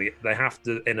platform. They have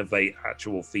to innovate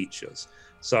actual features.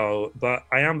 So, but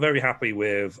I am very happy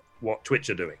with what Twitch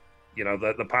are doing. You know,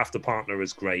 the path to partner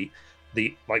is great.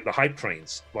 The hype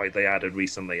trains like they added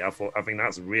recently, I think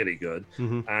that's really good.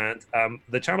 Mm-hmm. And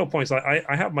the channel points, I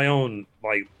have my own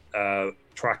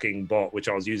tracking bot which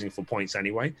I was using for points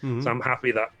anyway. Mm-hmm. So I'm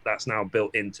happy that that's now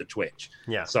built into Twitch.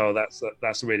 Yeah. So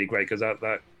that's really great, because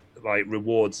that like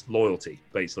rewards loyalty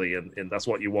basically, and that's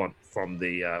what you want from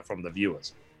the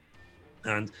viewers.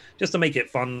 And just to make it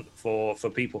fun for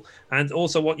people. And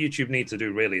also what YouTube needs to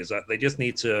do really is that they just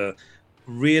need to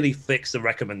really fix the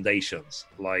recommendations,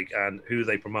 and who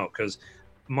they promote. Because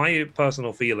my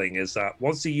personal feeling is that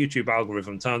once the YouTube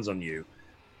algorithm turns on you,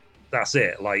 that's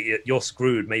it. Like you're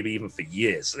screwed, maybe even for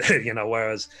years. You know,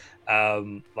 whereas I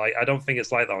don't think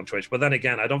it's like that on Twitch. But then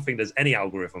again, I don't think there's any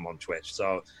algorithm on Twitch.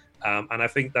 So and I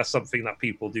think that's something that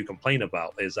people do complain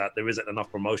about, is that there isn't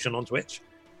enough promotion on Twitch,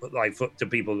 to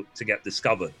people to get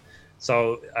discovered.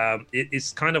 So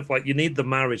it's kind of like you need the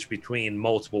marriage between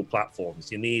multiple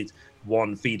platforms. You need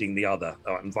one feeding the other,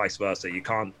 and vice versa. You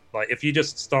can't, if you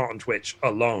just start on Twitch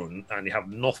alone and you have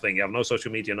nothing, you have no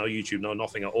social media, no YouTube, no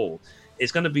nothing at all,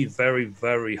 it's going to be very,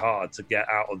 very hard to get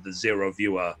out of the zero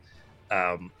viewer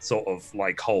sort of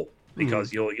hole,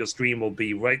 because your stream will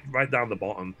be right down the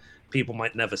bottom. People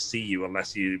might never see you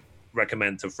unless you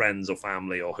recommend to friends or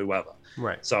family or whoever.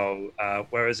 Right. So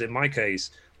whereas in my case,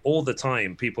 all the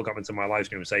time people come into my live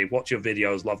stream and say, watch your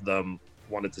videos, love them,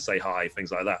 wanted to say hi,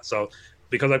 things like that. So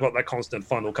because I've got that constant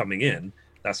funnel coming in,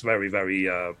 that's very, very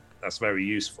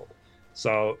useful.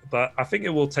 So, but I think it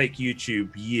will take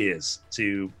YouTube years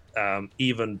to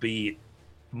even be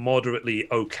moderately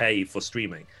okay for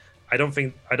streaming.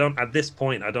 At this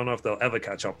point, I don't know if they'll ever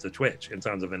catch up to Twitch in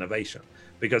terms of innovation,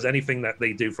 because anything that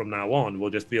they do from now on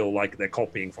will just feel like they're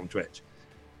copying from Twitch.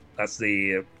 That's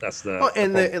the well,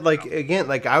 and again,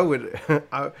 I would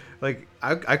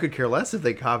I could care less if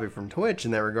they copy from Twitch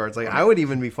in that regards. I would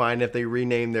even be fine if they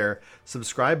rename their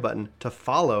subscribe button to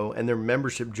follow and their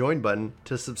membership join button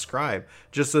to subscribe,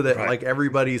 just so that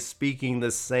everybody's speaking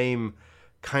the same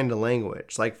kind of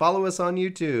language. Follow us on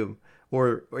YouTube,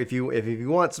 or if you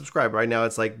want, subscribe. Right now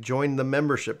it's join the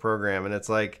membership program, and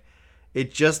it's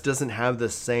it just doesn't have the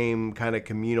same kind of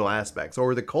communal aspects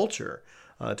or the culture.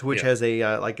 Twitch has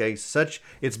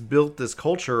it's built this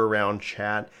culture around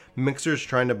chat. Mixer's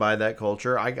trying to buy that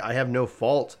culture. I have no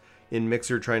fault in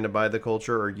Mixer trying to buy the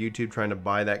culture, or YouTube trying to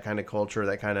buy that kind of culture,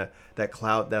 that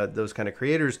clout, those kind of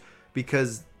creators,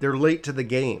 because they're late to the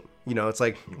game. You know, it's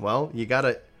well, you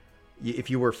gotta,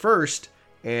 if you were first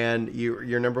and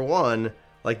you're number one,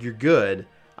 you're good.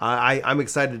 I'm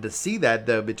excited to see that,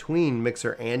 though, between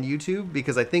Mixer and YouTube,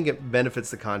 because I think it benefits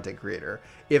the content creator.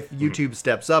 If YouTube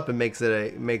steps up and makes it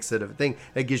a thing,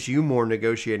 that gives you more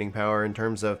negotiating power in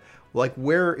terms of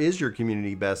where is your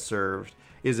community best served?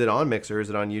 Is it on Mixer? Is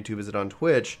it on YouTube? Is it on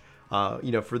Twitch?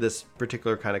 For this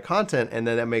particular kind of content, and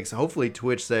then that makes hopefully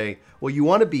Twitch say, well, you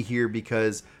want to be here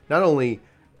because not only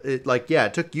it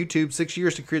took YouTube 6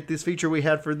 years to create this feature we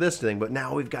had for this thing, but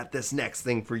now we've got this next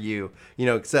thing for you,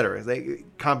 etc.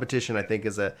 Competition, I think,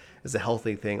 is a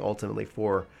healthy thing ultimately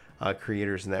for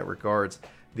creators in that regards.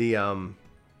 I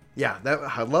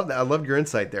love that. I loved your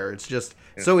insight there. It's just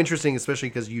so interesting, especially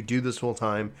because you do this full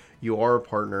time. You are a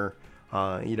partner,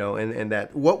 and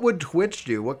that. What would Twitch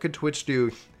do? What could Twitch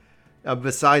do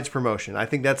besides promotion? I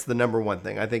think that's the number one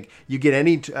thing. I think you get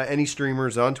any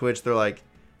streamers on Twitch, they're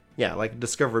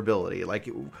discoverability,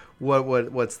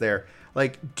 what's there.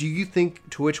 Do you think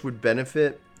Twitch would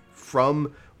benefit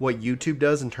from what YouTube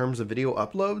does in terms of video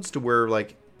uploads, to where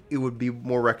it would be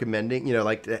more recommending,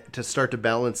 to start to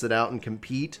balance it out and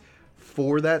compete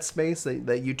for that space that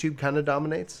YouTube kind of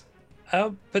dominates?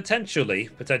 Potentially,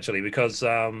 because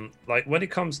when it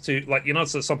comes to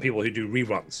so some people who do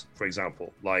reruns, for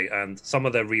example, and some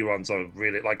of their reruns are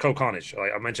really Code Carnage.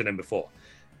 I mentioned him before.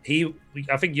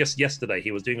 I think yesterday he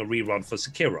was doing a rerun for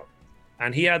Sekiro,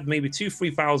 and he had maybe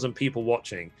 2,000-3,000 people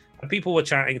watching, and people were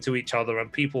chatting to each other,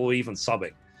 and people were even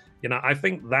subbing. I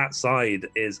think that side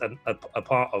is a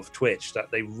part of Twitch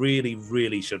that they really,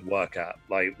 really should work at.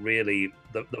 Really,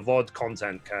 the VOD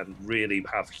content can really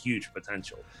have huge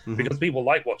potential, because people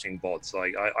like watching VODs.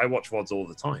 I watch VODs all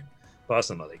the time,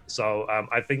 personally. So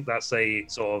I think that's a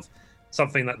sort of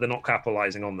something that they're not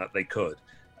capitalizing on that they could.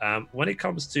 When it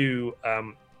comes to,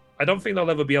 I don't think they'll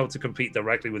ever be able to compete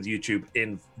directly with YouTube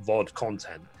in VOD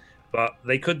content, but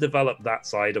they could develop that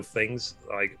side of things.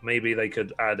 Like maybe they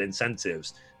could add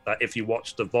incentives that if you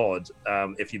watch the VOD,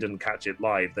 if you didn't catch it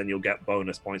live, then you'll get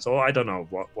bonus points. Or I don't know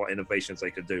what innovations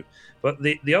they could do. But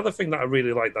the other thing that I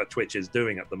really like that Twitch is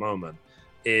doing at the moment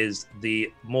is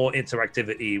the more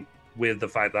interactivity with the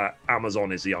fact that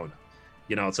Amazon is the owner.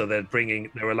 So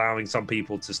they're allowing some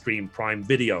people to stream Prime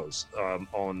videos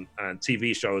on and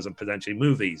TV shows and potentially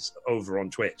movies over on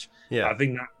Twitch. Yeah, I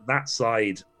think that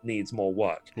side needs more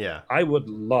work. Yeah, I would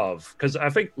love, because I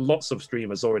think lots of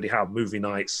streamers already have movie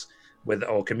nights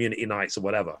or community nights or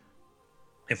whatever.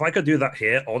 If I could do that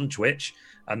here on Twitch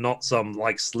and not some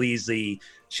like sleazy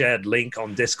shared link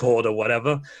on Discord or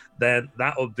whatever, then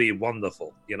that would be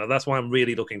wonderful. That's why I'm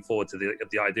really looking forward to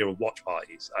the idea of watch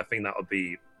parties. I think that would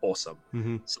be awesome.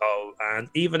 Mm-hmm. So, and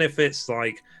even if it's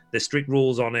like there's strict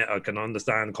rules on it, I can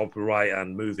understand copyright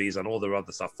and movies and all the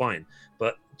other stuff, fine.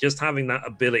 But just having that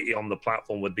ability on the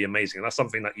platform would be amazing. And that's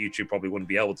something that YouTube probably wouldn't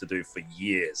be able to do for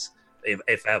years,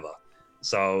 if ever.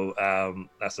 So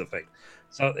that's the thing.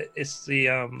 So it's the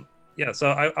so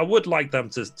I would like them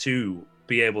to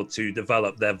be able to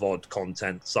develop their VOD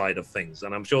content side of things,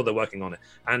 and I'm sure they're working on it.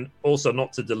 And also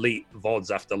not to delete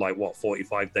VODs after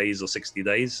 45 days or 60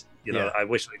 days. I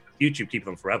wish YouTube keep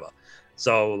them forever.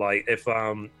 So like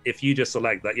if you just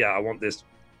select that, I want this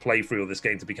playthrough of this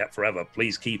game to be kept forever,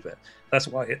 please keep it. That's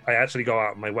why I actually go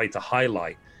out of my way to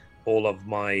highlight all of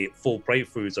my full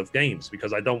playthroughs of games,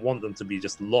 because I don't want them to be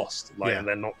just lost, and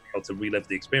then not able to relive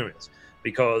the experience.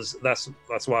 Because that's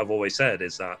what I've always said,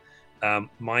 is that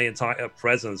my entire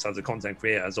presence as a content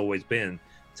creator has always been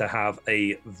to have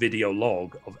a video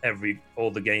log of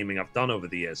all the gaming I've done over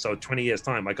the years. So 20 years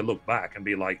time, I can look back and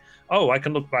be like, I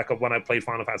can look back at when I played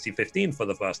Final Fantasy 15 for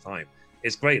the first time.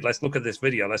 It's great. Let's look at this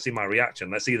video. Let's see my reaction.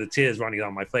 Let's see the tears running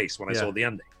down my face when I saw the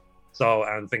ending. So,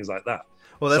 and things like that.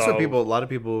 Well, that's what a lot of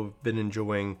people have been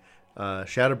enjoying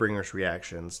Shadowbringers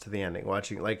reactions to the ending.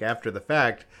 Watching, after the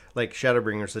fact,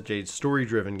 Shadowbringers, such a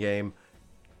story-driven game,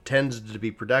 tends to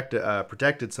be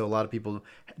protected, so a lot of people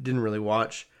didn't really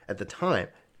watch at the time.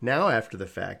 Now, after the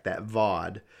fact, that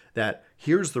VOD, that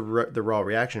here's the raw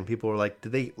reaction, people are like,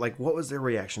 what was their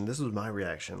reaction? This was my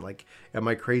reaction. Am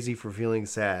I crazy for feeling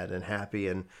sad and happy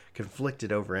and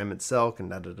conflicted over Emmett Selk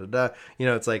and da-da-da-da?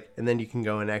 It's and then you can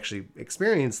go and actually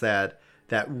experience that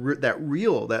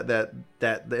real, and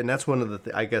that's one of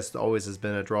the I guess always has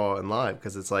been a draw in live,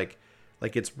 because it's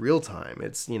it's real time.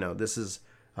 It's this is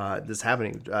this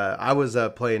happening. I was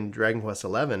playing Dragon Quest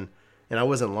 11 and I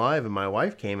wasn't live, and my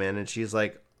wife came in and she's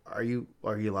like, are you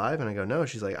live? And I go, no.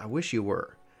 She's like, I wish you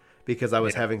were, because I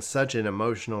was having such an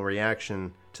emotional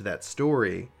reaction to that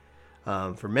story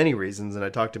for many reasons, and I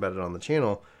talked about it on the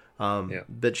channel.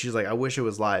 But she's like, I wish it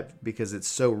was live, because it's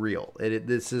so real.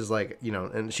 This is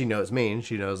and she knows me, and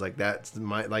she knows that's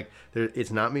my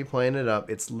it's not me playing it up.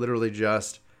 It's literally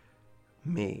just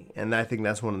me, and I think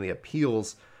that's one of the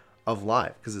appeals of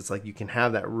live, because it's you can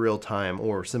have that real time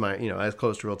or semi, as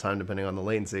close to real time depending on the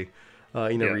latency,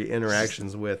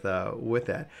 interactions with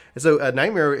that. And so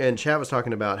Nightmare in chat was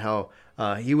talking about how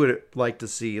he would like to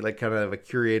see kind of a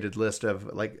curated list of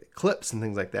clips and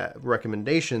things like that,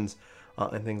 recommendations.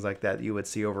 And things like that you would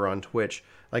see over on Twitch,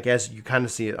 as you kind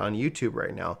of see it on YouTube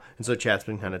right now. And so chat's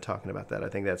been kind of talking about that. I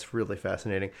think that's really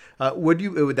fascinating.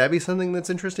 Would that be something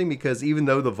that's interesting? Because even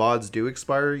though the VODs do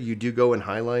expire, you do go and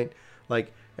highlight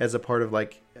as a part of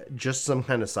just some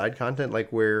kind of side content,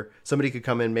 where somebody could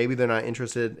come in, maybe they're not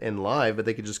interested in live, but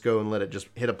they could just go and let it just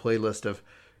hit a playlist of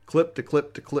clip to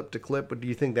clip to clip to clip. But do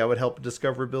you think that would help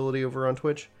discoverability over on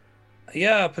Twitch?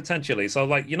 Yeah, potentially. So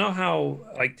how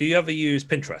do you ever use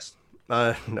Pinterest?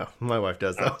 No, my wife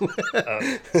does though.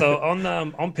 So on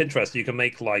Pinterest, you can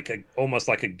make almost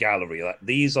like a gallery.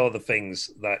 These are the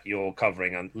things that you're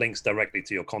covering and links directly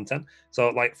to your content.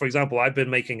 So for example, I've been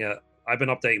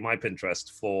updating my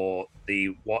Pinterest for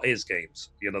the What Is games,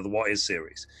 the What Is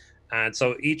series. And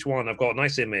so each one, I've got a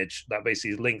nice image that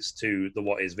basically links to the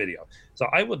What Is video. So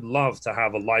I would love to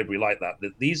have a library like that.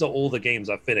 These are all the games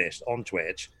I've finished on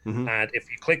Twitch. Mm-hmm. And if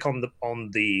you click on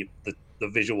the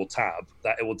visual tab,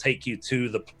 that it will take you to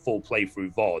the full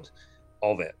playthrough VOD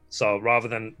of it. So rather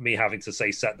than me having to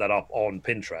set that up on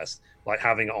Pinterest,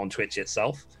 having it on Twitch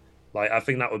itself, I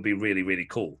think that would be really, really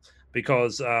cool.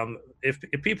 Because if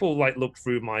people look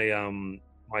through my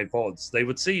my VODs, they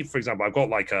would see, for example, I've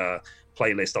got a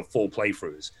playlist of full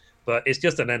playthroughs, but it's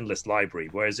just an endless library.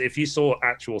 Whereas if you saw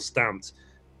actual stamped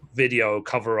video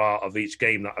cover art of each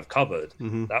game that I've covered,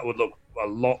 that would look a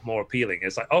lot more appealing.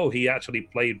 It's like, oh, he actually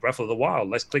played Breath of the Wild.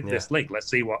 Let's click this link. Let's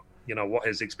see what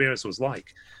his experience was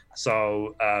like.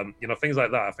 So things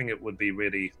like that. I think it would be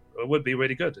really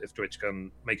good if Twitch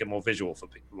can make it more visual for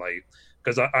people. Like,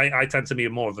 because I tend to be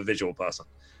more of a visual person,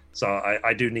 so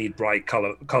I do need bright,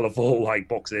 colorful like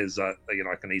boxes that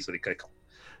I can easily click on.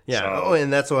 Yeah. So,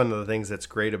 and that's one of the things that's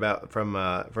great about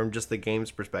from just the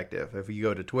games perspective. If you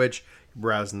go to Twitch, you're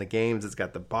browsing the games, it's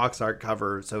got the box art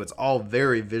cover, so it's all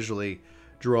very visually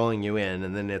drawing you in.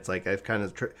 And then it's like I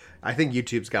think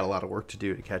YouTube's got a lot of work to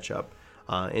do to catch up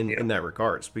in that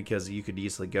regards, because you could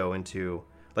easily go into,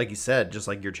 like you said, just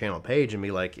like your channel page and be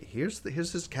like, here's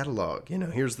his catalog.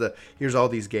 Here's all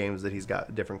these games that he's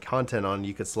got different content on.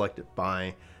 You could select it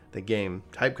by the game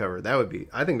type cover.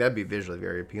 I think that'd be visually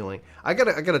very appealing. I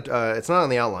gotta it's not on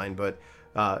the outline, but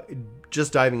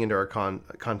just diving into our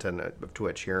content of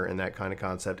Twitch here and that kind of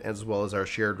concept, as well as our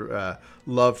shared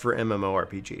love for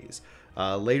MMORPGs.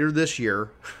 Later this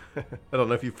year, I don't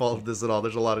know if you followed this at all.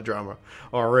 There's a lot of drama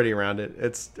already around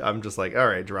it. I'm just like, all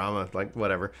right, drama, like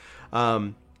whatever.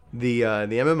 The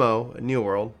MMO New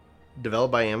World,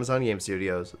 developed by Amazon Game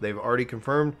Studios, they've already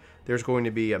confirmed there's going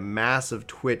to be a massive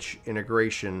Twitch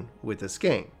integration with this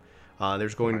game.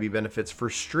 There's going to be benefits for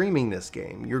streaming this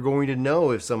game. You're going to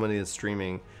know if someone is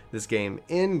streaming this game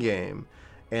in-game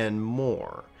and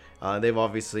more. They've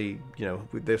obviously,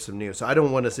 there's some news. So I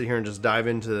don't want to sit here and just dive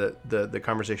into the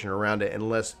conversation around it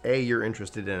unless A, you're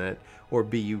interested in it, or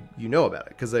B, you know about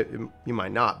it, because you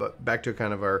might not. But back to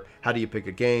kind of our how do you pick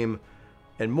a game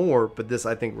and more, but this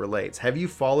I think relates. Have you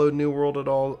followed New World at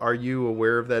all? Are you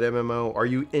aware of that MMO? Are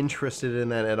you interested in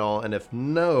that at all? And if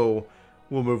no,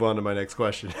 we'll move on to my next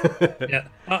question. Yeah,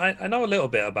 I know a little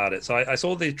bit about it. So I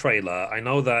saw the trailer. I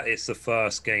know that it's the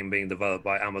first game being developed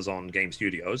by Amazon Game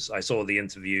Studios. I saw the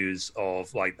interviews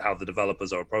of like how the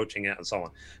developers are approaching it and so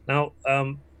on. Now,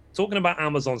 talking about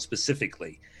Amazon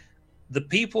specifically, the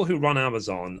people who run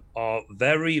Amazon are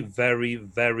very, very,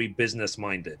 very business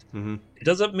minded. It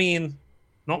doesn't mean,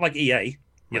 not like EA,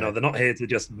 they're not here to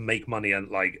just make money and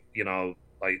like it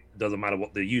doesn't matter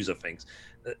what the user thinks.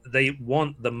 They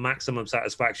want the maximum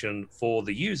satisfaction for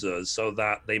the users so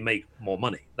that they make more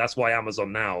money. That's why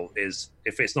Amazon now is,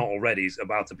 if it's not already, is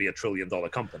about to be $1 trillion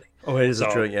company. Oh, it is a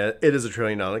trillion. Yeah, it is $1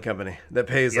 trillion company that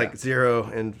pays like zero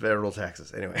in federal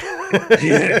taxes. Anyway,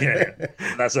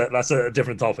 that's a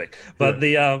different topic. But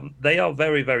they are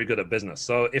very, very good at business.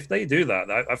 So if they do that,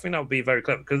 I think that would be very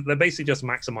clever, because they're basically just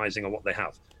maximizing on what they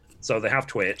have. So they have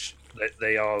Twitch.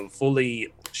 They are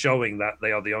fully showing that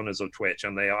they are the owners of Twitch,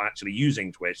 and they are actually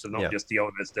using Twitch. They're not just the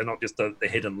owners. They're not just the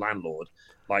hidden landlord.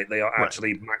 Like, they are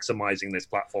actually maximizing this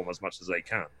platform as much as they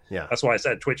can. Yeah, that's why I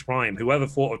said Twitch Prime. Whoever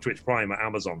thought of Twitch Prime at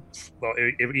Amazon, well,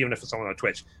 even if it's someone on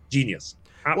Twitch, genius.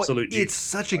 Absolutely. It's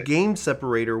such a game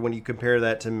separator when you compare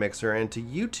that to Mixer and to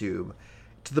YouTube,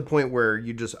 to the point where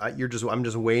I'm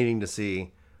just waiting to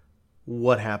see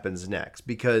what happens next,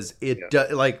 because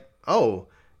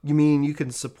you mean you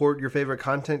can support your favorite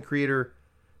content creator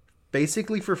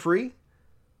basically for free?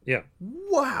 Yeah.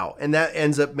 Wow. And that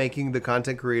ends up making the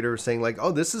content creator saying like,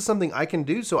 oh, this is something I can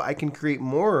do so I can create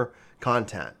more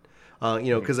content.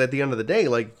 Because at the end of the day,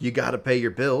 like, you got to pay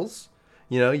your bills,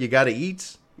 you got to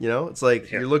eat, it's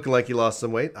like you're looking like you lost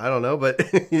some weight. I don't know, but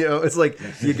it's like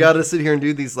you got to sit here and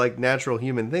do these like natural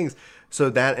human things. So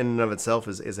that in and of itself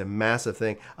is a massive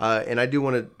thing. And I do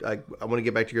want to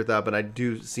get back to your thought, but I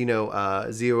do see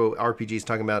Zero RPGs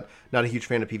talking about not a huge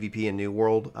fan of PvP in New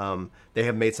World. They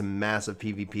have made some massive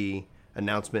PvP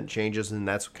announcement changes, and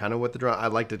that's kind of what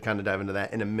I'd like to kind of dive into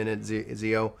that in a minute,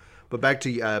 Zio. But back to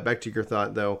your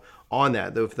thought though on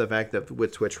that, the fact that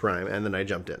with Twitch Prime, and then I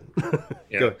jumped in.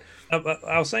 Yeah.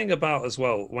 I was saying about as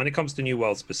well, when it comes to New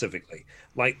World specifically,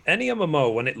 like any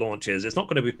MMO when it launches, it's not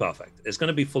going to be perfect. It's going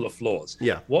to be full of flaws.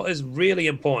 Yeah. What is really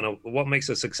important, what makes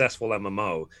a successful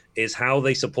MMO, is how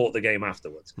they support the game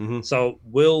afterwards. So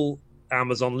will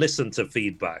Amazon listen to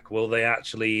feedback? Will they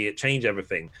actually change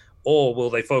everything? Or will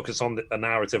they focus on a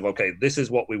narrative? Okay, this is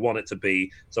what we want it to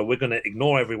be, so we're going to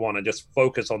ignore everyone and just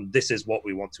focus on this is what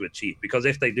we want to achieve. Because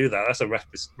if they do that, that's a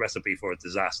recipe for a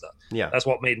disaster. Yeah, that's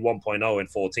what made 1.0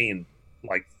 and 14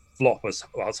 like flop as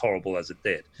horrible as it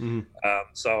did. But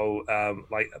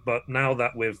now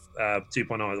that with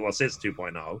 2.0, well, since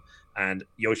 2.0, and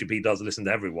Yoshi P does listen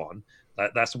to everyone,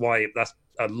 that's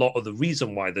a lot of the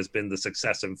reason why there's been the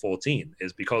success in 14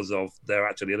 is because of they're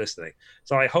actually listening.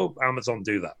 So I hope Amazon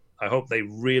do that. I hope they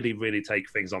really, really take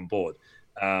things on board.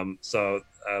 And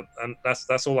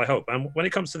that's all I hope. And when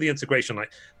it comes to the integration,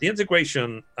 like the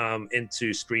integration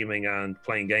into streaming and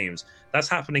playing games, that's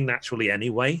happening naturally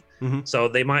anyway. Mm-hmm. So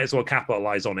they might as well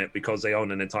capitalize on it because they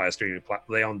own an entire streaming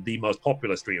platform. They own the most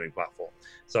popular streaming platform,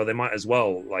 so they might as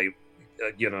well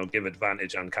give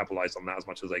advantage and capitalize on that as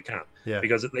much as they can. Yeah.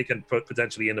 Because they can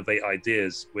potentially innovate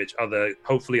ideas which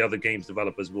hopefully other games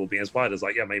developers will be inspired as,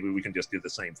 like, yeah, maybe we can just do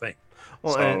the same thing.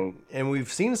 Well, and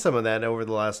we've seen some of that over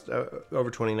the last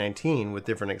over 2019 with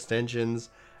different extensions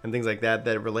and things like that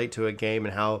relate to a game,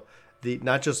 and how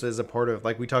not just as a part of,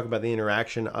 like, we talk about the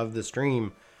interaction of the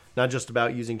stream, not just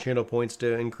about using channel points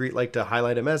to increase, like, to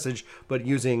highlight a message, but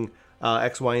using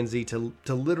X, Y, and Z to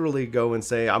literally go and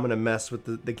say, I'm going to mess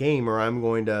with the game, or I'm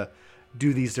going to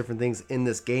do these different things in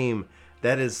this game.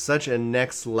 That is such a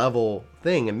next level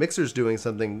thing. And Mixer's doing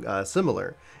something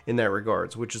similar in that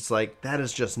regards, which is like, that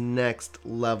is just next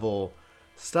level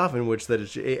stuff, in which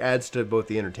that it adds to both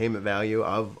the entertainment value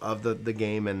of the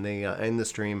game and the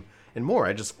stream and more.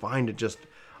 I just find it just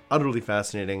utterly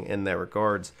fascinating in that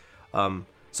regards.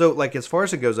 So, like, as far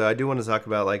as it goes, I do want to talk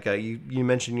about, like, you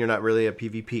mentioned you're not really a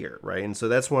PvPer, right? And so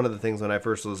that's one of the things when I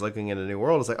first was looking into New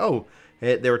World, it's like, oh,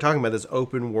 they were talking about this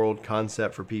open world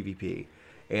concept for PvP.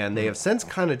 And they have since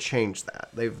kind of changed that.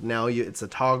 It's a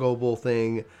toggleable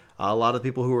thing. A lot of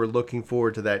people who are looking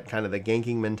forward to that kind of the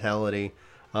ganking mentality,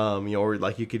 or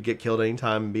like you could get killed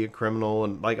anytime and be a criminal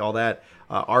and like all that,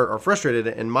 are frustrated.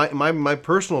 And my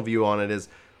personal view on it is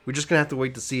we're just going to have to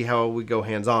wait to see how we go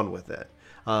hands-on with it.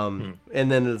 And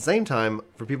then at the same time,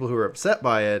 for people who are upset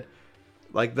by it,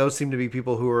 like, those seem to be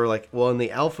people who are like, well, in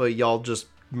the alpha, y'all just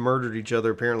murdered each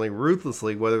other apparently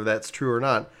ruthlessly. Whether that's true or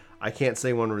not, I can't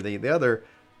say one or the other.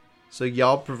 So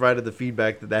y'all provided the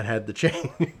feedback that had to change.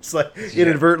 It's like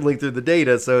inadvertently through the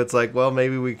data. So it's like, well,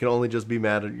 maybe we can only just be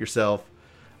mad at yourself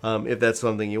if that's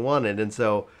something you wanted. And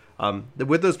so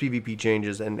with those PvP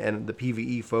changes and the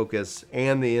PvE focus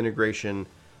and the integration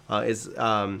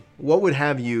what would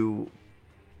have you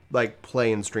like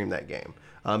play and stream that game?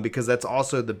 Because that's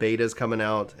also the betas coming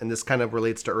out, and this kind of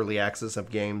relates to early access of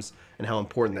games and how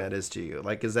important that is to you.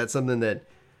 Like, is that something that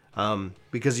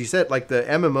because you said, like, the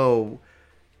MMO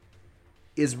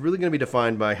is really going to be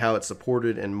defined by how it's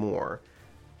supported and more.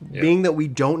 Yeah. Being that we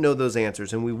don't know those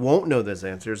answers, and we won't know those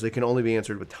answers, they can only be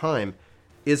answered with time,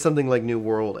 is something like New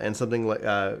World and something like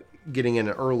getting in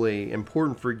early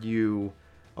important for you,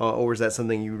 or is that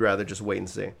something you'd rather just wait and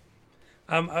see?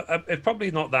 It's probably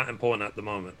not that important at the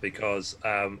moment, because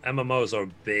MMOs are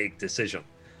a big decision.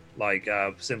 Like,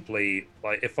 simply,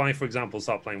 like, if I, for example,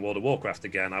 start playing World of Warcraft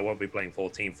again, I won't be playing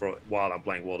 14 while I'm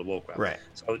playing World of Warcraft. Right.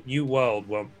 So New World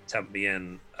won't tempt me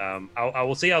in. I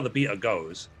will see how the beta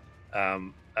goes.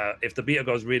 If the beta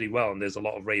goes really well and there's a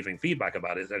lot of raving feedback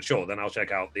about it, then sure, then I'll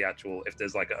check out the actual, if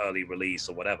there's like an early release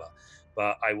or whatever.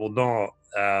 But I will not.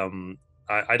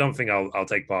 I don't think I'll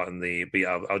take part in the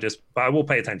beta. But I will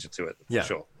pay attention to it for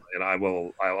sure. And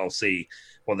I'll see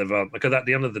what they've, because at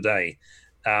the end of the day,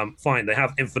 fine, they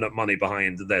have infinite money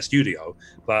behind their studio,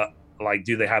 but, like,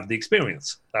 do they have the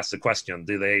experience? That's the question.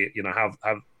 Do they, have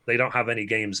they don't have any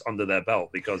games under their belt,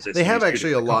 because they have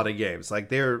actually a lot of games. Like,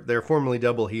 they're formerly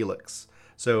Double Helix,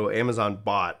 so Amazon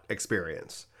bought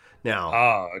Experience.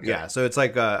 Now, yeah, so it's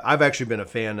like I've actually been a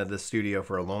fan of this studio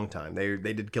for a long time. They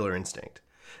did Killer Instinct,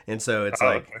 and so it's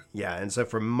and so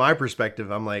from my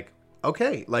perspective, I'm like,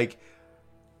 okay, like,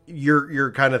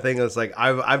 your kind of thing is like,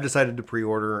 I've decided to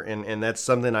pre-order, and that's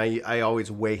something I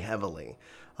always weigh heavily.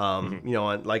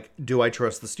 Like, do I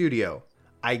trust the studio?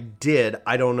 I did.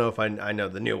 I don't know if I know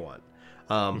the new one.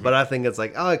 But I think it's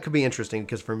like, oh, it could be interesting,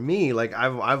 because for me, like,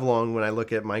 I've long, when I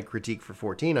look at my critique for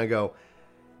 14, I go,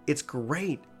 it's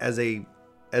great as a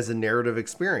narrative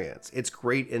experience. It's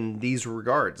great in these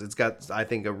regards. It's got, I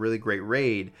think, a really great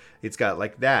raid. It's got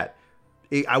like that.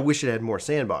 I wish it had more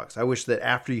sandbox. I wish that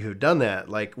after you have done that,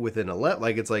 like within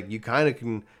like, it's like you kind of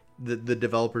can, the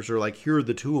developers are like, here are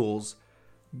the tools,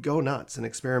 go nuts and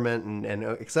experiment and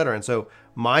et cetera. And so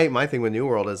my thing with New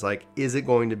World is like, is it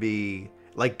going to be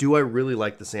like, do I really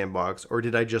like the sandbox, or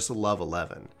did I just love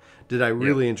 11? Did I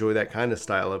really enjoy that kind of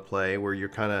style of play where you're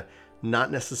kind of not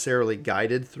necessarily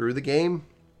guided through the game?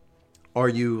 Are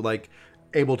you like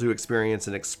able to experience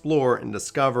and explore and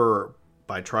discover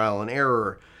by trial and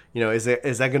error? Is that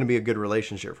going to be a good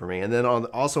relationship for me? And then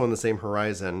also on the same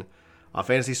horizon,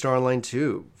 Phantasy Star Online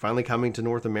 2 finally coming to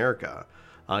North America.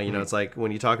 It's like,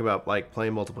 when you talk about like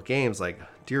playing multiple games, like,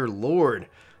 dear Lord,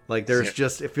 like, there's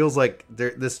just, it feels like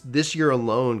this year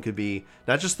alone could be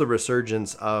not just the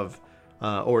resurgence of,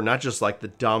 or not just like the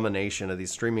domination of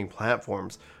these streaming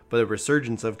platforms, but the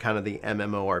resurgence of kind of the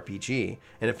MMORPG.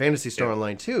 And at Phantasy Star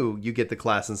Online 2, you get the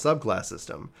class and subclass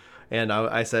system. And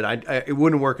I said it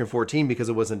wouldn't work in 14 because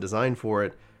it wasn't designed for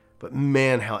it. But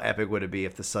man, how epic would it be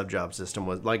if the sub job system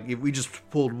was like, if we just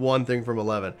pulled one thing from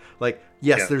 11? Like,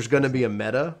 yes, there's going to be a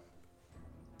meta.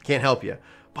 Can't help you.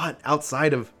 But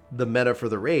outside of the meta for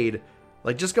the raid,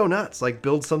 like, just go nuts. Like,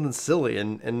 build something silly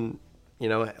and you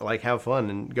know, like, have fun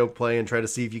and go play and try to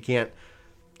see if you can't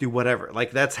do whatever.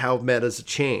 Like, that's how metas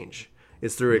change.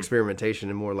 It's through experimentation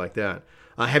and more like that.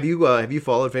 Have you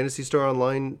followed Phantasy Star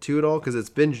Online 2 at all? Because it's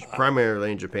been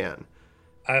primarily in Japan.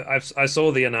 I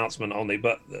saw the announcement only,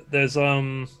 but there's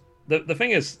the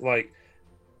thing is, like,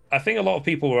 I think a lot of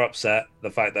people were upset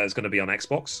the fact that it's going to be on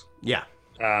Xbox. Yeah.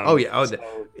 So,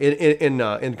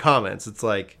 in comments, it's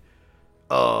like,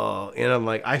 oh, and I'm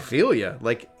like, I feel you.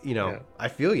 Like, you know, I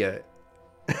feel you.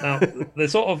 Now, the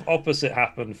sort of opposite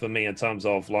happened for me in terms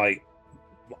of, like,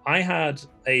 I had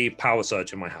a power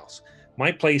surge in my house.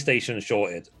 My PlayStation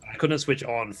shorted. I couldn't switch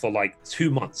on for like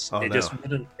 2 months. Just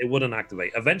wouldn't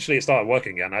activate. Eventually, it started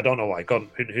working again. I don't know why. God,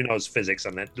 who knows physics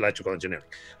and electrical engineering?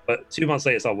 But 2 months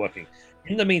later, it started working.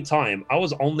 In the meantime, I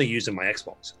was only using my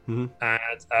Xbox, and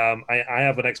I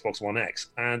have an Xbox One X.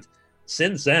 And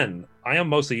since then, I am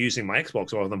mostly using my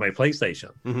Xbox rather than my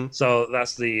PlayStation. So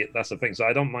that's the thing. So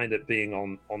I don't mind it being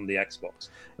on the Xbox.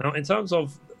 Now, in terms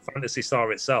of Phantasy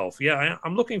Star itself,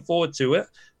 I'm looking forward to it,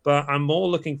 but I'm more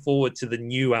looking forward to the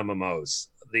new MMOs,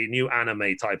 the new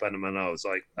anime type MMOs,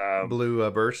 like Blue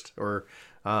Burst or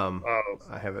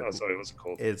I have it. Oh, sorry, what's it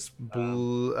called? It's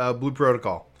Blue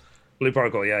Protocol. Blue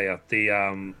Protocol, yeah. The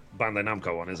Bandai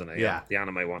Namco one, isn't it? Yeah. The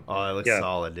anime one. Oh, it looks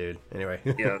solid, dude. Anyway.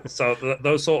 So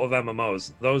those sort of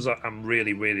MMOs, I'm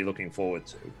really, really looking forward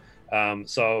to.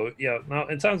 Now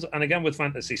in terms and again with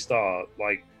Phantasy Star,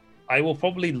 like, I will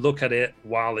probably look at it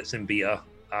while it's in beta.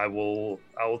 I'll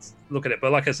look at it,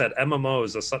 but like I said,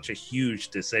 MMOs are such a huge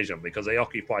decision because they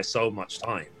occupy so much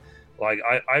time. Like,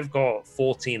 I've got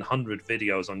 1,400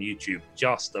 videos on YouTube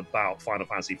just about Final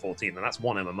Fantasy 14, and that's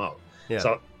one MMO. Yeah.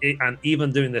 So, and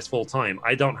even doing this full time,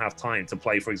 I don't have time to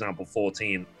play, for example,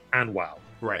 14 and WoW.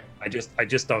 Right. I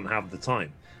just don't have the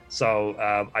time. So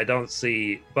I don't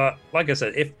see. But like I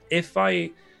said, if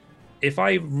I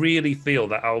really feel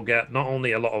that I'll get not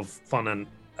only a lot of fun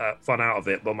out of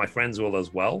it, but my friends will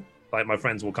as well. Like, my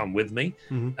friends will come with me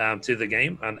to the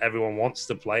game, and everyone wants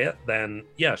to play it, then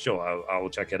yeah, sure, I will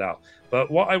check it out.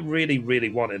 But what I really, really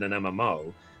want in an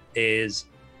MMO is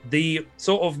the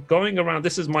sort of going around.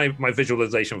 This is my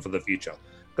visualization for the future.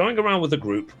 Going around with a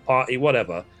group, party,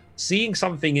 whatever, seeing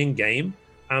something in game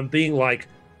and being like,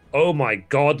 oh my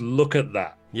God, look at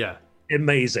that. Yeah.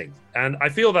 Amazing. And I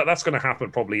feel that that's going to happen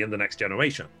probably in the next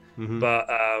generation. But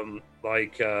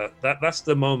that's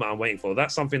the moment I'm waiting for.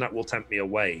 That's something that will tempt me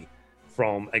away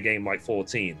from a game like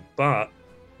 14. But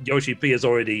Yoshi P is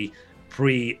already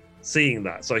seeing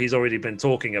that. So he's already been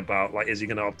talking about, like, is he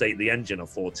going to update the engine of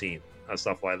 14 and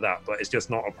stuff like that? But it's just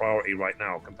not a priority right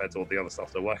now compared to all the other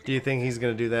stuff they're working. Do you think he's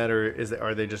going to do that, or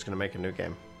are they just going to make a new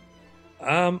game?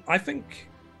 I think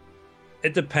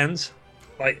it depends.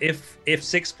 Like, if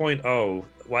 6.0,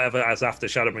 whatever, as after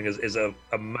Shadowbringers is a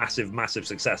massive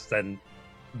success, then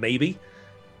maybe.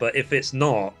 But if it's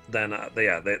not, then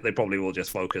they probably will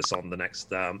just focus on the next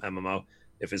MMO.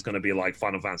 If it's going to be like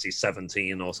Final Fantasy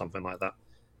 17 or something like that.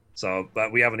 So,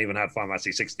 but we haven't even had Final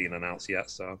Fantasy 16 announced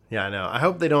yet. So yeah, I know. I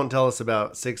hope they don't tell us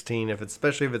about 16,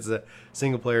 especially if it's a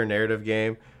single player narrative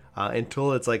game,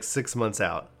 until it's like 6 months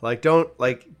out. Don't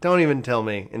even tell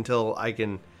me until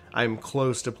I'm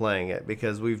close to playing it,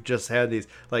 because we've just had these,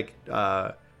 like,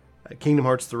 Kingdom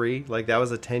Hearts 3, like, that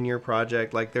was a 10-year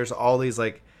project. Like, there's all these,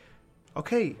 like,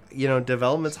 okay,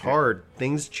 development's hard.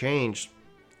 Things change.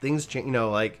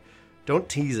 Like, don't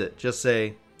tease it. Just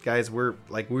say, guys, we're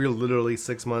literally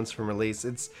 6 months from release.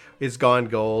 It's gone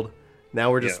gold.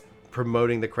 Now we're just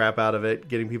promoting the crap out of it,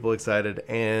 getting people excited,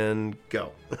 and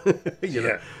go.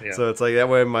 So it's like, that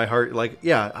way my heart, like,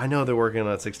 yeah, I know they're working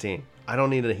on 16. I don't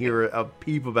need to hear a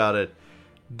peep about it.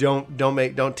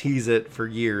 Don't tease it for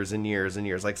years and years and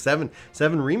years. Like 7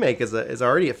 remake is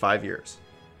already at 5 years.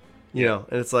 You know,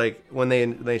 and it's like, when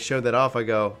they showed that off, I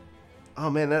go, oh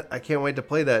man, I can't wait to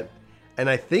play that. And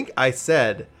I think I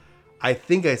said I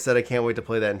can't wait to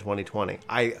play that in 2020.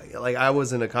 I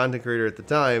wasn't a content creator at the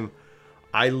time.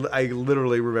 I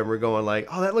literally remember going like,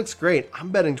 oh, that looks great. I'm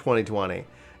betting 2020.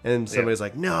 And somebody's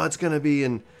like, no, it's gonna be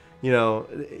in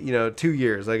 2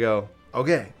 years. I go,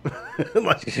 okay.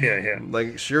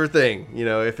 Like, sure thing.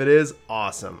 If it is,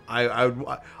 awesome.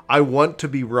 I want to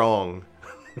be wrong.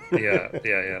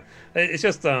 yeah. It's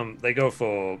just they go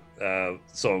for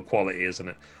sort of quality, isn't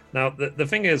it? Now the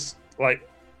thing is, like,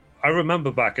 I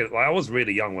remember back at, like, I was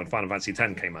really young when Final Fantasy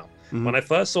X came out. Mhm. When I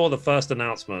first saw the first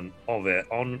announcement of it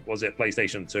on, was it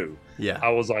PlayStation 2? Yeah. I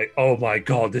was like, oh my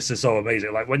god, this is so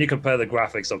amazing. Like when you compare the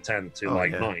graphics of 10 to Oh,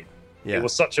 like yeah. 9, Yeah. it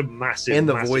was such a massive And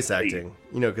the massive voice leap. acting,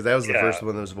 because that was the Yeah. first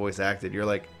one that was voice acted. You're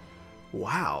like,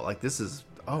 wow, like this is,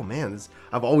 oh man,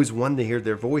 I've always wanted to hear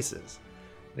their voices.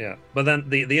 Yeah, but then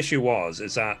the issue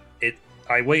is that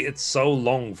I waited so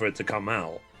long for it to come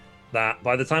out that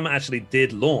by the time it actually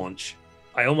did launch,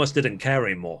 I almost didn't care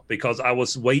anymore because I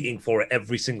was waiting for it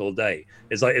every single day.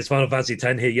 It's like, is Final Fantasy X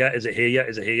here yet? Is it here yet?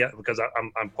 Is it here yet? Because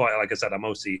I'm quite, like I said, I'm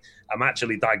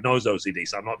actually diagnosed OCD,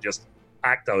 so I'm not just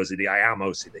act OCD, I am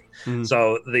OCD. Mhm.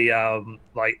 So the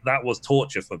like that was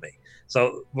torture for me.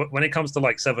 So when it comes to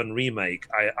like 7 Remake,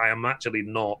 I am actually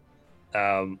not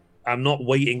I'm not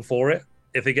waiting for it.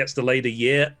 If it gets delayed a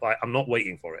year, like I'm not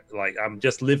waiting for it. Like I'm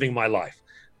just living my life.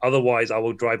 Otherwise, I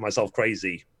will drive myself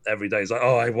crazy every day. It's like,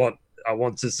 oh, I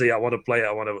want to see, I want to play,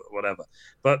 I want to whatever.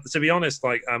 But to be honest,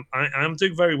 like I'm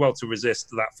doing very well to resist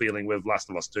that feeling with Last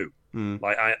of Us 2. Mm.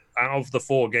 Like out of the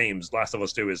 4 games, Last of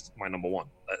Us 2 is my number 1.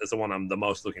 It's the one I'm the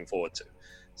most looking forward to.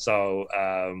 So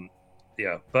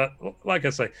yeah, but like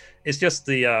I say, it's just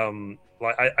the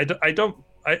like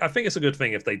I think it's a good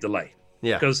thing if they delay.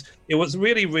 Yeah. Because it was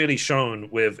really, really shown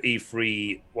with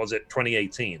E3, was it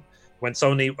 2018? When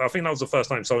Sony, I think that was the first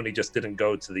time Sony just didn't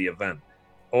go to the event.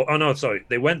 Oh no, sorry,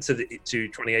 they went to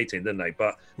 2018, didn't they?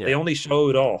 But they only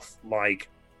showed off like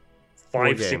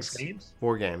 5-6 games.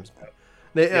 4 games.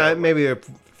 They maybe a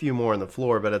few more on the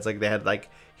floor, but it's like they had like,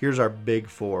 here's our big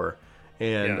 4,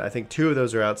 and I think 2 of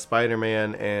those are out: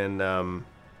 Spider-Man and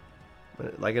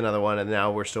like another one, and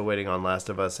now we're still waiting on Last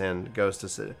of Us and Ghost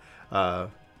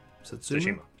of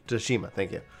Tsushima.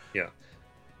 Thank you.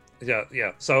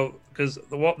 Yeah. So, because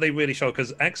what they really showed,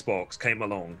 because Xbox came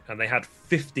along and they had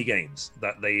 50 games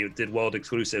that they did world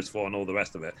exclusives for and all the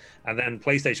rest of it. And then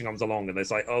PlayStation comes along and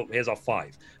it's like, oh, here's our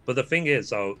 5. But the thing is,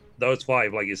 so those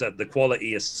 5, like you said, the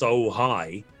quality is so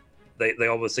high. They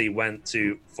obviously went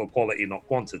for quality, not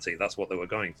quantity. That's what they were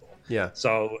going for. Yeah.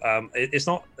 So it's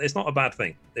not a bad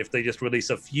thing if they just release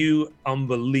a few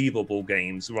unbelievable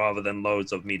games rather than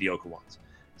loads of mediocre ones.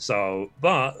 So,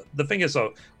 but the thing is,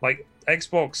 though, like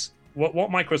Xbox, what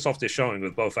Microsoft is showing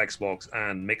with both Xbox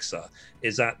and Mixer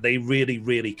is that they really,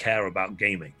 really care about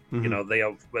gaming. Mm-hmm. You know,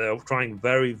 they're trying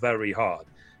very, very hard.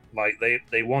 Like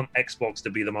they want Xbox to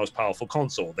be the most powerful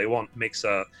console. They want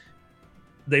Mixer,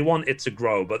 they want it to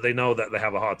grow, but they know that they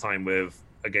have a hard time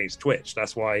against Twitch.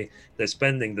 That's why they're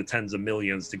spending the tens of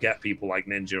millions to get people like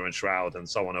Ninja and Shroud and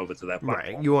so on over to their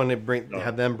platform. Right. You want to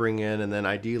have them bring in, and then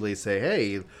ideally say,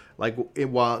 hey, like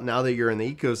while now that you're in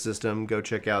the ecosystem, go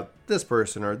check out this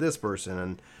person or this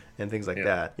person and things like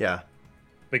that. Yeah.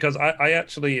 Because I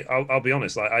actually, I'll be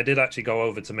honest, I did actually go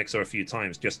over to Mixer a few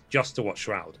times just to watch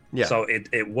Shroud. Yeah. So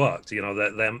it worked. You know,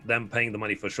 that them paying the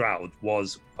money for Shroud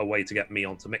was a way to get me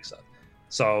onto Mixer.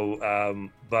 So,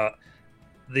 but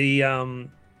the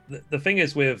thing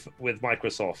is with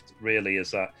Microsoft really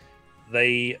is that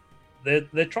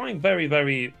they're trying very,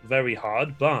 very, very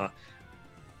hard, but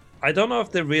I don't know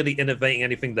if they're really innovating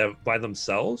anything there by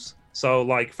themselves. So,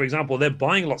 like, for example, they're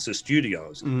buying lots of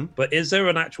studios, but is there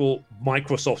an actual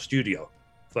Microsoft studio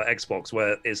for Xbox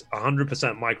where it's 100%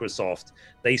 Microsoft?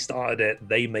 They started it,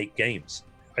 they make games.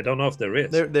 I don't know if there is.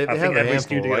 They I have think a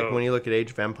handful. Like when you look at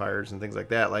Age of Empires and things like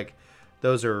that, like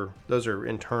those are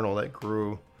internal that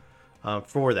grew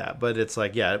for that. But it's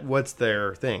like, yeah, what's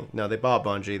their thing? No, they bought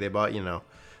Bungie. They bought,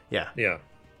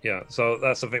 yeah. So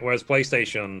that's the thing. Whereas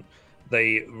PlayStation,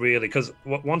 they really, because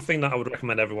one thing that I would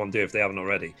recommend everyone do if they haven't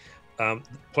already,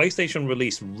 PlayStation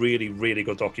released really, really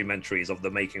good documentaries of the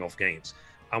making of games.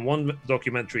 And one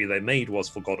documentary they made was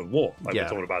for God of War, like we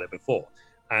talked about it before.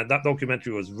 And that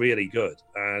documentary was really good.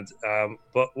 And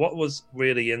but what was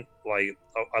really I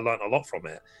learned a lot from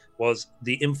it was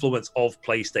the influence of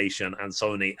PlayStation and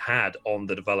Sony had on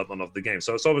the development of the game.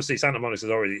 So it's obviously Santa Monica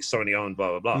is already Sony owned, blah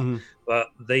blah blah. Mm-hmm. But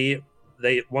they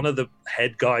one of the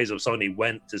head guys of Sony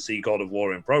went to see God of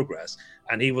War in progress,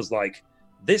 and he was like,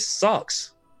 "This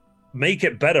sucks. Make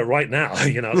it better right now."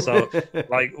 So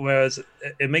like, whereas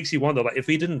it makes you wonder, like, if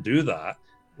he didn't do that,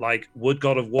 like, would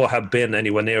God of War have been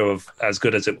anywhere near as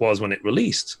good as it was when it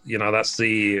released? That's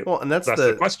the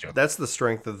the question. That's the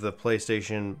strength of the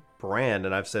PlayStation brand,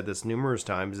 and I've said this numerous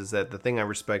times, is that the thing I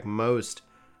respect most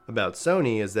about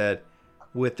Sony is that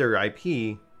with their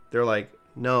IP, they're like,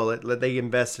 no, let they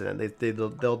invest in it.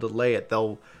 They'll delay it.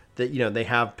 They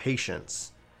have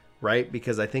patience, right?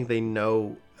 Because I think they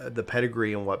know the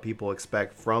pedigree and what people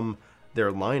expect from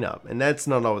their lineup, and that's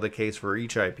not always the case for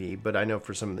each IP. But I know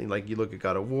for something like, you look at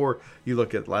God of War, you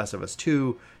look at Last of Us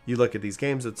 2, you look at these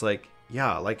games, it's like,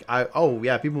 yeah, like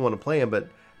people want to play them, but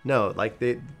no, like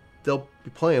they'll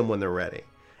play them when they're ready,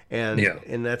 and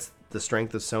that's the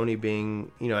strength of Sony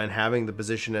being, and having the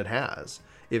position it has.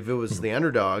 If it was the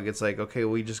underdog, it's like, okay,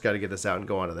 we just got to get this out and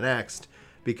go on to the next,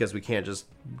 because we can't just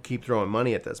keep throwing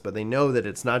money at this. But they know that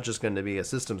it's not just going to be a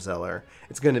system seller;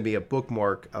 it's going to be a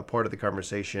bookmark, a part of the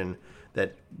conversation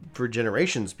that for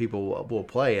generations people will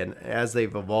play. And as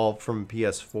they've evolved from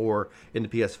PS4 into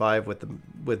PS5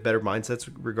 with better mindsets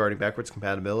regarding backwards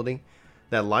compatibility,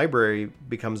 that library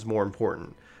becomes more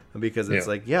important, because it's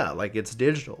like it's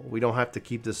digital. We don't have to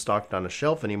keep this stocked on a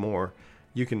shelf anymore.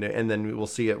 You can, and then we'll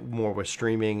see it more with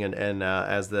streaming and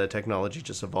as the technology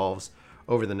just evolves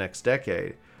over the next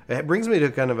decade. It brings me to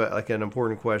kind of an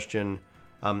important question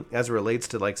as it relates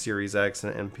to like Series X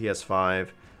and PS5.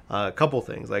 A couple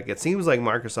things. Like, it seems like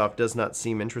Microsoft does not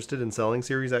seem interested in selling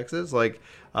Series X's. Like,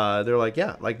 they're like,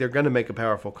 they're going to make a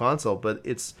powerful console, but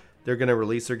they're going to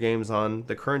release their games on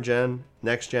the current gen,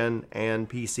 next gen, and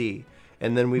PC.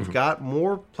 And then we've got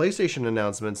more PlayStation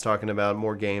announcements talking about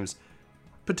more games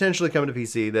potentially coming to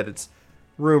PC. That it's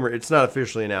rumored, it's not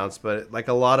officially announced, but like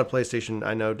a lot of PlayStation,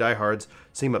 I know, diehards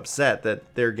seem upset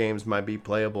that their games might be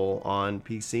playable on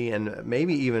PC and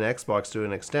maybe even Xbox to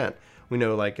an extent. We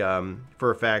know, like,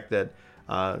 for a fact that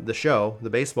the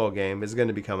baseball game, is going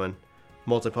to be coming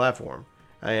multi-platform.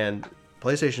 And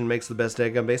PlayStation makes the best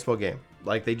daggone baseball game.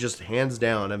 Like, they just hands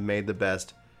down have made the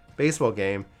best baseball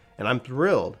game. And I'm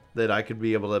thrilled that I could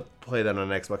be able to play that on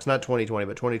Xbox. Not 2020,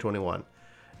 but 2021.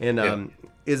 And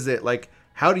is it, like,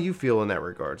 how do you feel in that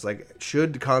regards? Like,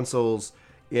 should consoles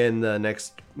in the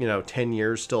next 10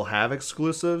 years still have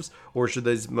exclusives, or should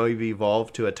these maybe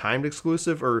evolve to a timed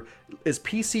exclusive, or has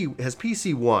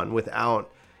PC won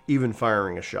without even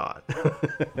firing a shot?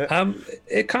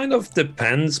 It kind of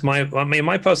depends.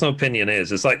 My personal opinion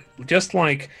is, it's like, just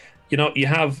like, you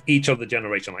have each of the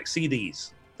generation, like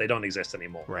CDs, they don't exist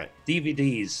anymore, right?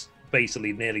 DVDs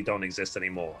basically nearly don't exist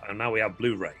anymore, and now we have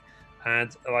Blu-ray.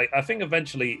 And like, I think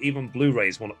eventually even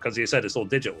Blu-rays will, because you said it's all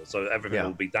digital, so everything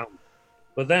will be down.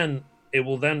 But then it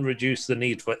will then reduce the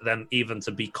need for them even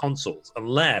to be consoles,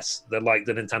 unless they're like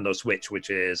the Nintendo Switch, which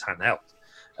is handheld,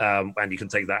 and you can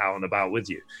take that out and about with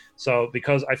you. So,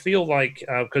 because I feel like,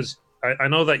 because I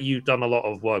know that you've done a lot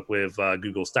of work with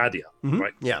Google Stadia,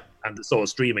 right? Yeah. And the sort of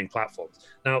streaming platforms.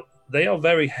 Now, they are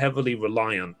very heavily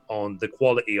reliant on the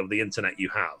quality of the internet you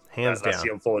have. Hands down. That's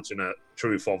the unfortunate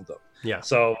truth of them. Yeah.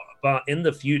 So, but in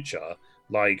the future,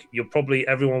 like,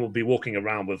 everyone will be walking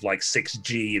around with like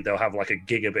 6G. They'll have like a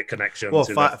gigabit connection. Well,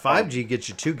 5G gets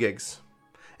you 2 gigs,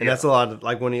 and that's a lot of,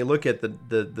 like, when you look at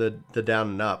the down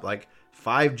and up, like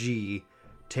 5G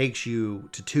takes you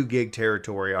to 2 gig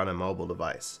territory on a mobile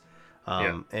device,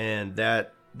 and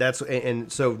that's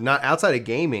so not outside of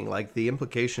gaming, like the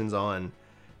implications on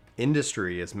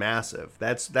industry is massive.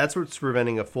 That's what's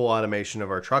preventing a full automation of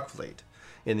our truck fleet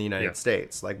in the United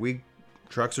States. Like,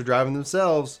 trucks are driving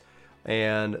themselves.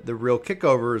 And the real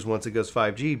kickover is once it goes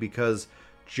 5G, because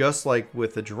just like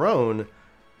with a drone,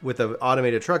 with an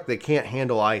automated truck, they can't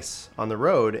handle ice on the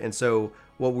road. And so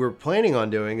what we're planning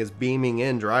on doing is beaming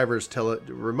in drivers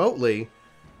remotely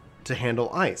to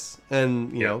handle ice.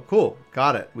 And, cool,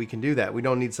 got it. We can do that. We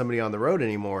don't need somebody on the road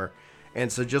anymore.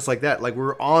 And so just like that, like,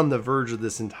 we're on the verge of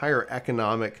this entire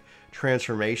economic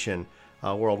transformation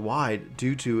worldwide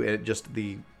due to it, just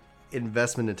the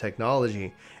investment in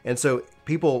technology. And so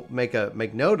people make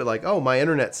note of, like, oh, my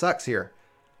internet sucks here.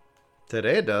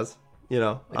 Today it does.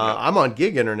 I'm on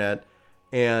gig internet,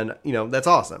 and that's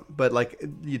awesome. But like,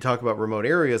 you talk about remote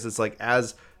areas, it's like,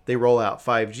 as they roll out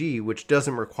 5G, which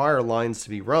doesn't require lines to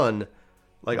be run,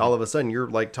 like all of a sudden you're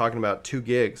like talking about 2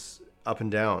 gigs up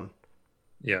and down.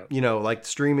 Yeah. Like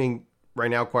streaming right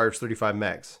now requires 35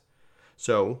 megs.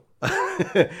 So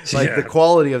the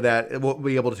quality of that, it will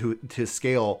be able to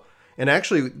scale. And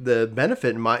actually, the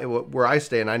benefit in where I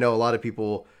stay, and I know a lot of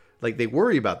people, like, they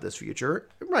worry about this future,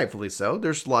 rightfully so.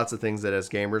 There's lots of things that as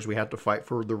gamers we have to fight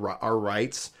for our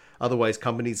rights. Otherwise,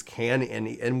 companies can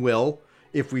and will,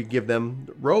 if we give them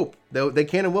rope, they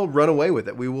can and will run away with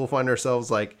it. We will find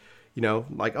ourselves like,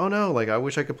 like, oh no, like, I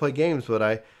wish I could play games, but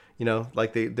I,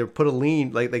 like they put a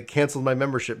lien, like they canceled my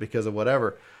membership because of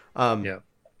whatever.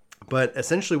 But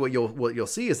essentially, what you'll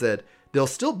see is that there'll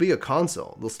still be a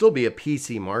console. There'll still be a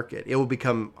PC market. It will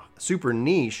become super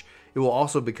niche. It will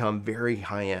also become very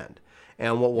high end.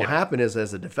 And what will happen is,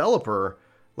 as a developer,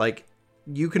 like,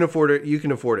 you can afford it. You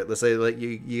can afford it. Let's say, like,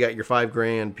 you got your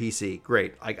 $5,000 PC.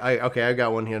 Great. I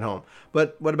got one here at home.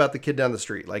 But what about the kid down the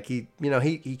street? Like, he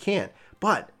can't.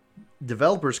 But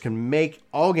developers can make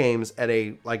all games at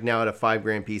a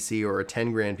 $5,000 PC or a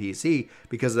 $10,000 PC,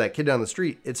 because of that kid down the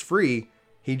street. It's free.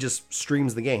 He just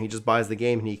streams the game. He just buys the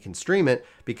game and he can stream it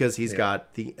because he's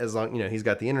got the he's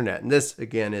got the internet. And this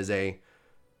again is a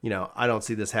I don't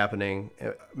see this happening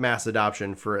mass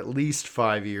adoption for at least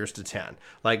 5 years to 10.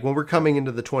 Like when we're coming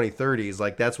into the 2030s,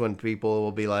 like that's when people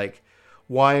will be like,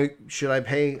 why should I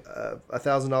pay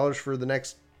 $1,000 for the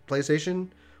next PlayStation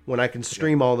when I can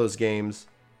stream all those games?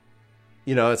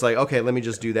 It's like, okay, let me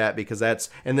just do that because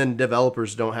and then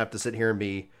developers don't have to sit here and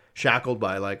be shackled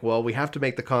by like, well, we have to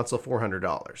make the console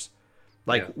 $400.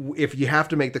 Like if you have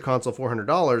to make the console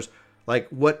 $400, like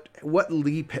what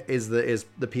leap is the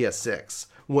PS6?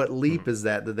 What leap is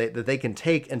that they can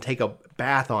take and take a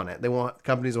bath on it?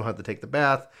 Companies won't have to take the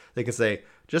bath. They can say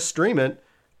just stream it,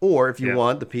 or if you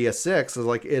want the PS6, is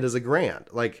like it is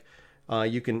 $1,000. Like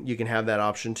you can have that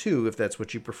option too if that's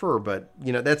what you prefer. But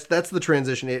that's the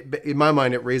transition. In my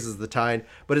mind, it raises the tide,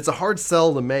 but it's a hard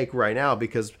sell to make right now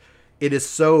because it is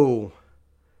such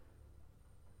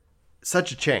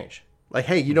a change. Like,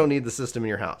 hey, you don't need the system in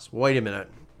your house. Wait a minute,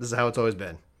 this is how it's always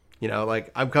been.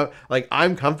 Like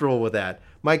I'm comfortable with that.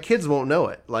 My kids won't know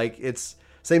it. Like it's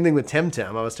same thing with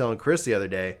Temtem. I was telling Chris the other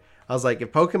day. I was like,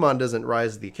 if Pokemon doesn't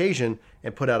rise to the occasion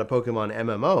and put out a Pokemon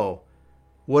MMO,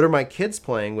 what are my kids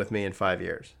playing with me in 5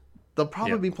 years? They'll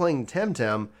probably be playing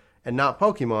Temtem and not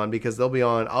Pokemon because I'll be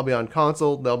on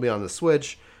console, they'll be on the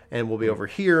Switch, and we'll be over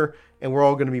here, and we're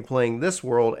all going to be playing this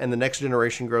world, and the next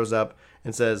generation grows up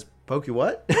and says, Poke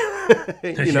what? But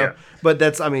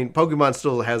Pokemon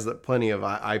still has plenty of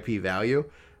IP value,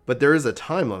 but there is a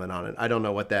time limit on it. I don't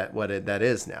know what that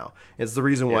is now. It's the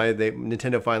reason why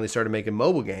Nintendo finally started making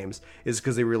mobile games is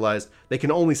because they realized they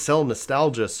can only sell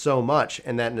nostalgia so much,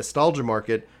 and that nostalgia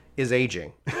market is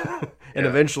aging. And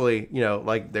eventually,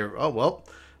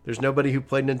 there's nobody who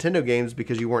played Nintendo games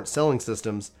because you weren't selling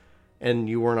systems and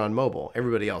you weren't on mobile.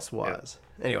 Everybody else was.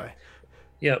 Anyway.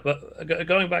 Yeah, but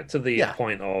going back to the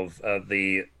point of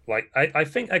I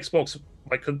think Xbox,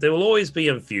 there will always be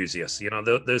enthusiasts.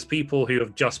 There's people who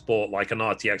have just bought like an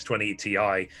RTX 20 Ti.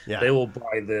 Yeah. They will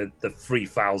buy the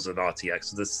 3000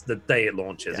 RTX the day it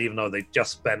launches, even though they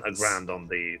just spent $1,000 on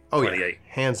the 28.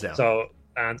 Hands down. So,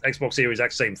 and Xbox Series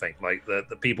X, same thing. Like the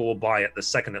people will buy it the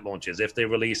second it launches. If they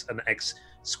release an X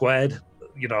squared,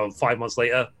 5 months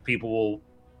later, people will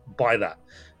buy that.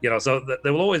 So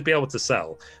they will always be able to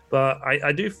sell. But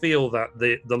I do feel that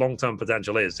the long-term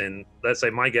potential is in, let's say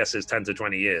my guess is 10 to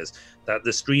 20 years, that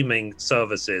the streaming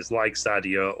services like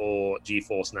Stadia or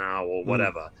GeForce Now or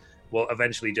whatever will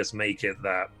eventually just make it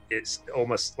that it's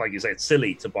almost, like you say, it's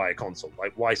silly to buy a console.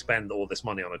 Like, why spend all this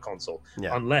money on a console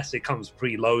unless it comes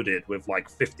preloaded with like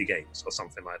 50 games or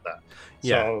something like that?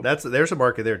 Yeah, so, there's a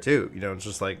market there too. It's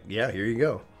just like, here you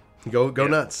go. Go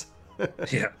nuts.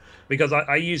 Yeah, because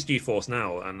I use GeForce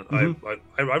Now and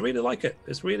I really like it.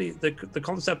 It's really the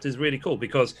concept is really cool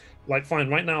because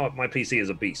right now my PC is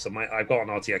a beast. So I've got an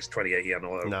RTX 2080 and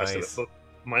all the rest of it. But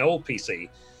my old PC,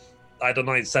 I had a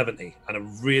 970 and a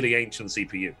really ancient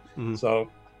CPU,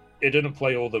 so it didn't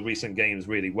play all the recent games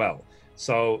really well.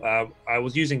 So I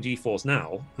was using GeForce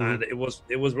Now, and it was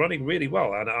running really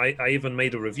well. And I even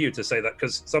made a review to say that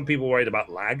because some people were worried about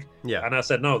lag. Yeah. And I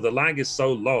said, no, the lag is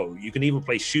so low, you can even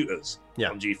play shooters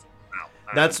on GeForce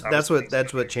Now.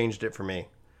 That's what changed it for me.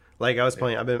 Like I was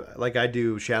playing, I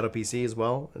do Shadow PC as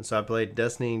well, and so I played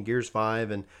Destiny and Gears 5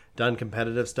 and done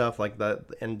competitive stuff like that,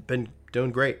 and been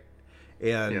doing great.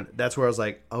 And that's where I was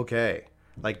like, okay,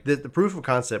 like the proof of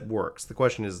concept works. The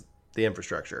question is the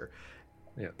infrastructure.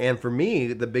 Yeah. And for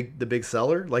me, the big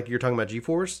seller, like you're talking about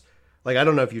GeForce, like I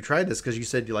don't know if you tried this because you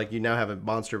said you now have a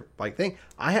monster thing.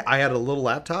 I had a little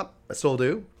laptop, I still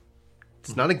do.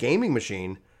 It's not a gaming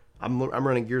machine. I'm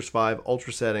running Gears 5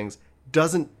 ultra settings,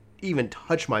 doesn't even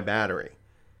touch my battery.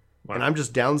 Wow. And I'm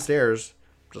just downstairs,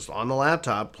 just on the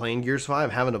laptop playing Gears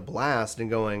 5, having a blast and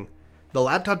going. The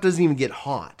laptop doesn't even get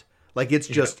hot. Like it's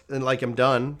just and like I'm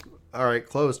done. All right,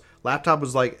 closed. Laptop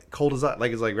was like cold as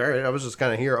like it's like I was just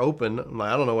kind of here open. I'm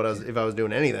like I don't know if I was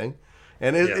doing anything,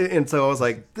 and so I was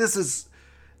like this is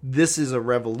a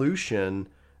revolution.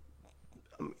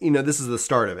 This is the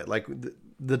start of it. Like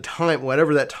the time,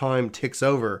 whatever that time ticks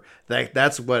over,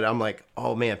 that's what I'm like.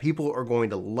 Oh man, people are going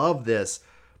to love this.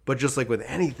 But just like with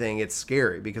anything, it's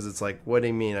scary because it's like, what do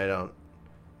you mean I don't?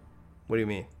 What do you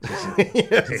mean?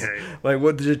 Like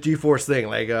what the GeForce thing?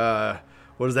 Like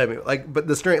what does that mean? Like, but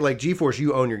the strength, like GeForce,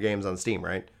 you own your games on Steam,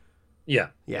 right? Yeah.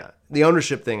 Yeah. The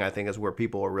ownership thing, I think, is where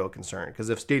people are real concerned. Because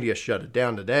if Stadia shut it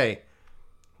down today,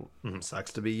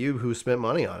 sucks to be you who spent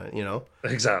money on it,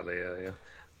 Exactly. Yeah.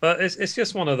 But it's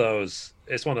just one of those.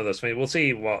 It's one of those things. We'll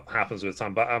see what happens with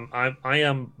time. But I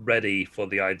am ready for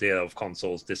the idea of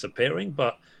consoles disappearing.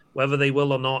 But whether they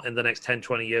will or not in the next 10,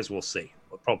 20 years, we'll see.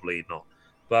 But probably not.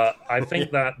 But I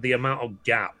think that the amount of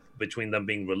gap between them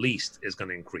being released is going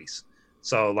to increase.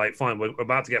 So, like, fine, we're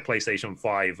about to get PlayStation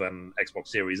 5 and Xbox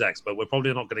Series X, but we're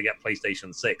probably not going to get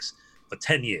PlayStation 6 for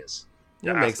 10 years.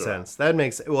 That makes sense. That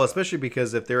makes, well, especially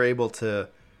because if they're able to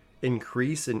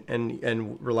increase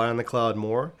and rely on the cloud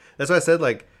more, that's why I said,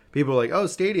 like, people are like, oh,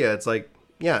 Stadia. It's like,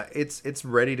 yeah, it's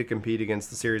ready to compete against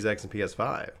the Series X and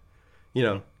PS5. You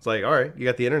know, it's like, all right, you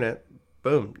got the internet.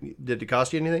 Boom. Did it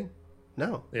cost you anything?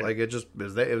 No. Yeah. Like, it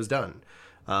was done.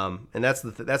 And that's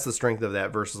the strength of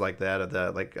that versus like that of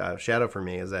the Shadow for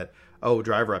me is that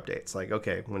driver updates. Like,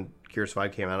 okay, when Gears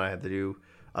 5 came out, I had to do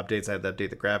updates. I had to update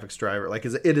the graphics driver. Like,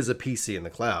 it is a PC in the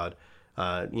cloud.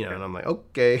 And I'm like,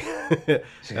 okay.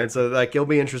 And so like it'll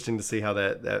be interesting to see how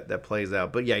that plays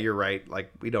out. But yeah, you're right.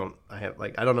 Like I don't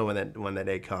know when that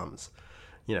day comes.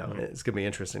 It's gonna be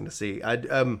interesting to see.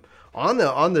 On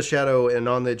the Shadow and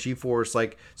on the GeForce,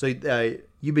 like, so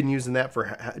you've been using that for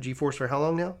GeForce for how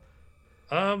long now?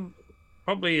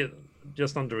 Probably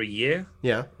just under a year.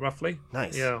 Yeah, roughly.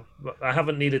 Nice. Yeah, but I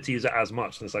haven't needed to use it as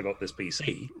much since I got this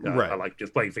PC. Right. I like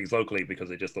just playing things locally because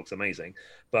it just looks amazing.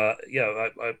 But yeah,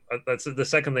 I that's the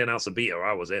second they announced the beta,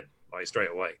 I was in like straight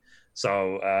away.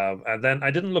 So and then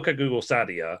I didn't look at Google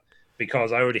Stadia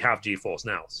because I already have GeForce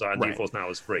Now. So GeForce Now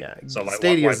is free. Yeah. So like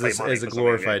Stadia is a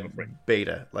glorified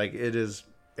beta. Like it is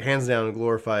hands down a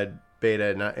glorified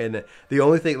beta. And the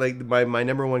only thing, like my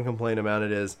number one complaint about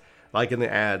it is, like in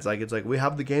the ads, like it's like, we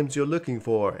have the games you're looking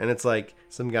for, and it's like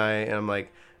some guy, and I'm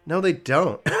like, no, they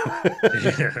don't.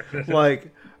 Like,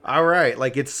 all right,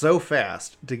 like it's so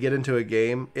fast to get into a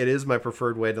game. It is my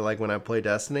preferred way to, like, when I play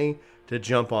Destiny, to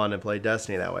jump on and play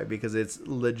Destiny that way, because it's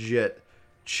legit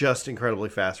just incredibly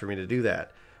fast for me to do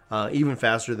that. Even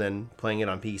faster than playing it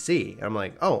on PC. I'm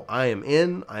like, oh, I am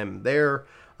in, I'm there.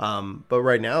 But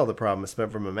right now the problem is,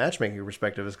 from a matchmaking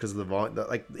perspective, is because of the volume.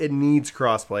 Like, it needs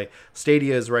crossplay.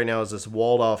 Stadia is right now is this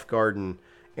walled off garden,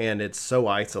 and it's so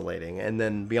isolating. And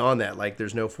then beyond that, like,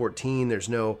 there's no 14, there's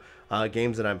no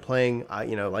games that I'm playing.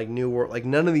 Like New World, like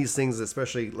none of these things,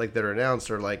 especially like that are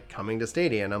announced, are like coming to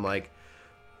Stadia. And I'm like,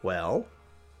 well,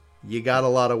 you got a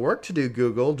lot of work to do,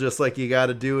 Google, just like you got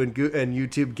to do in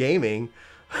YouTube gaming.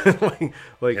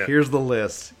 Here's the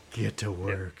list. Get to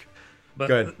work. Yeah.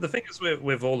 But the thing is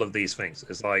with all of these things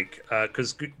is like,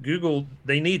 because Google,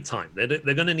 they need time. They're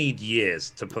going to need years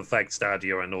to perfect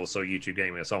Stadia and also YouTube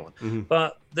gaming and so on. Mm-hmm.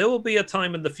 But there will be a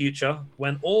time in the future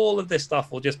when all of this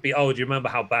stuff will just be, oh, do you remember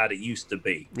how bad it used to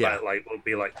be? Yeah. Like it'll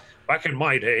be like, back in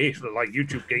my day, like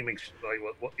YouTube gaming,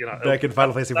 like back in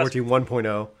Final Fantasy 14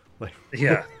 1.0.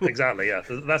 Yeah, exactly. Yeah,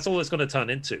 that's all it's going to turn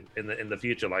into in the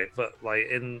future.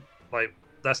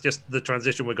 That's just the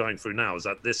transition we're going through now, is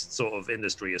that this sort of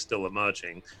industry is still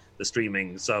emerging, the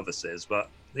streaming services.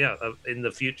 But yeah, in the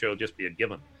future, it'll just be a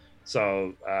given.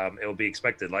 So it'll be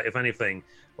expected. Like, if anything,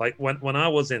 like when I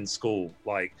was in school,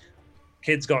 like,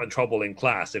 kids got in trouble in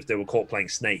class if they were caught playing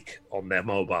Snake on their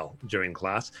mobile during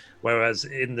class. Whereas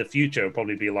in the future, it'll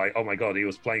probably be like, oh my God, he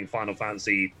was playing Final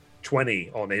Fantasy 20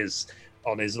 on his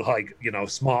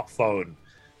smartphone.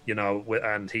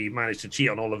 And he managed to cheat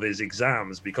on all of his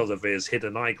exams because of his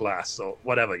hidden eyeglass or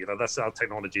whatever. That's how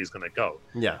technology is going to go.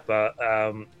 Yeah. But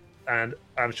and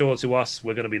I'm sure to us,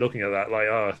 we're going to be looking at that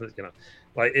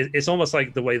like, it's almost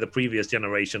like the way the previous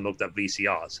generation looked at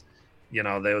VCRs.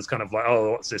 They was kind of like,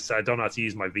 oh, what's this? I don't know how to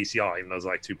use my VCR, even though there's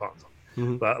like £2 on.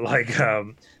 Mm-hmm. But like,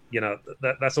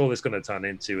 that's all it's going to turn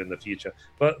into in the future.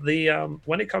 But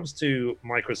when it comes to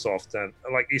Microsoft, and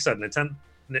like you said, Nintendo,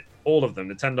 all of them,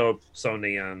 Nintendo,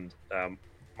 Sony, and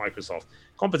Microsoft,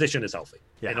 competition is healthy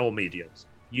in all mediums.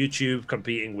 YouTube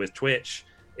competing with Twitch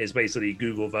is basically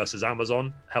Google versus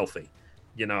Amazon, healthy.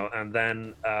 And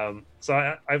then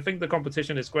so I think the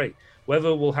competition is great.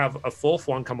 Whether we'll have a fourth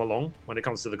one come along when it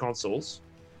comes to the consoles,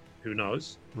 who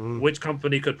knows? Which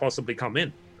company could possibly come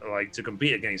in, like, to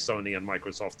compete against Sony and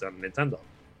Microsoft and Nintendo?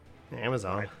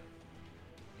 Amazon. Right?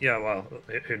 Yeah, well,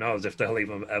 who knows if they'll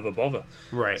even ever bother.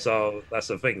 Right. So that's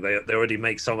the thing. They already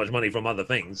make so much money from other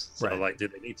things. So, right. Like, do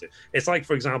they need to? It's like,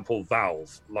 for example,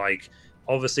 Valve. Like,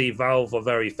 obviously, Valve are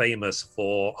very famous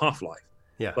for Half-Life.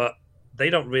 Yeah. But they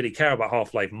don't really care about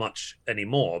Half-Life much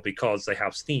anymore because they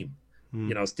have Steam.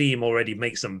 Steam already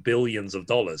makes them billions of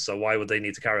dollars. So why would they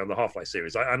need to carry on the Half-Life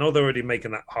series? I know they're already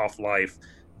making that Half-Life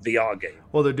VR game.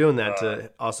 Well, they're doing that to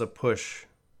also push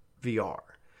VR.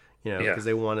 Because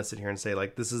they want to sit here and say,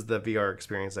 like, this is the VR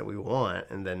experience that we want,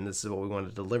 and then this is what we want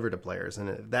to deliver to players. And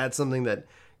if that's something that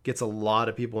gets a lot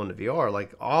of people into VR,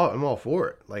 like, I'm all for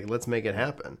it. Like, let's make it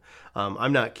happen.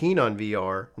 I'm not keen on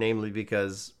VR, namely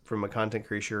because from a content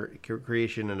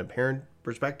creation and a parent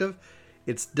perspective,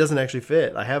 it doesn't actually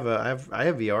fit. I have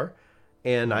VR,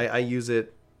 and I use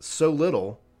it so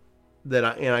little that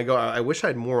I wish I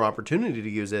had more opportunity to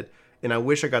use it, and I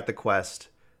wish I got the Quest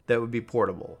that would be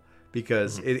portable,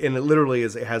 because it literally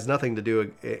it has nothing to do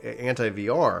with anti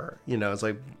VR. You know, it's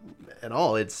like at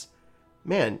all. It's,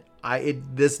 man,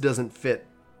 this doesn't fit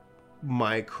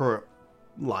my current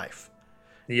life.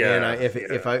 Yeah. And if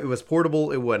it was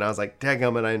portable, it would. And I was like,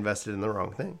 dadgummit, I invested in the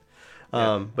wrong thing.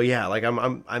 But yeah, like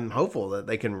I'm hopeful that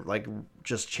they can like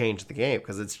just change the game,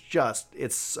 because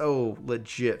it's so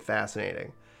legit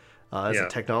fascinating as a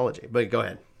technology. But go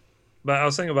ahead. But I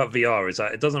was thinking about VR is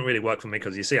that it doesn't really work for me,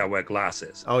 because you see I wear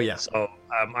glasses. Oh yeah. So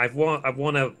I've worn a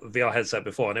VR headset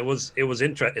before, and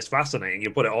it's fascinating.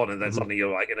 You put it on, and then suddenly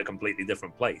you're like in a completely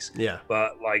different place. Yeah.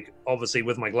 But like obviously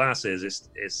with my glasses,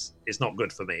 it's not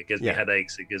good for me. It gives me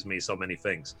headaches. It gives me so many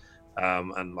things,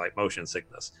 and like motion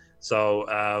sickness. So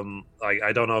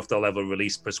I don't know if they'll ever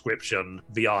release prescription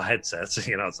VR headsets.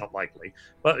 You know, it's not likely.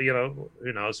 But you know,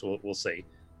 who knows? We'll see.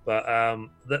 But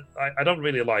I don't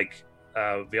really like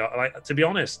VR. Like, to be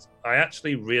honest, I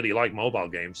actually really like mobile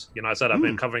games. You know, I said I've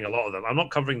been covering a lot of them. I'm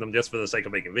not covering them just for the sake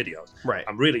of making videos. Right.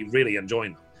 I'm really, really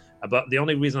enjoying them. But the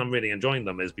only reason I'm really enjoying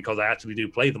them is because I actually do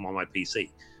play them on my PC.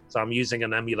 So I'm using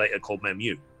an emulator called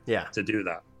Memu to do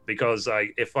that. Because I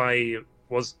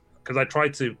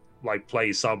tried to like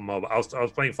play some mobile. I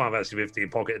was playing Final Fantasy 15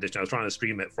 Pocket Edition. I was trying to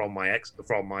stream it from my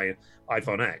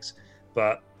iPhone X,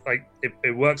 but like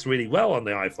it works really well on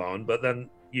the iPhone. But then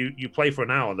you play for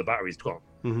an hour, the battery's gone.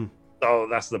 So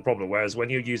that's the problem. Whereas when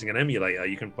you're using an emulator,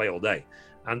 you can play all day.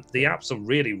 And the apps are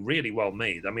really, really well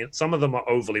made. I mean, some of them are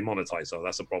overly monetized, so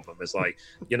that's the problem. It's like,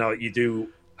 you know, you do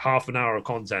half an hour of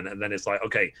content, and then it's like,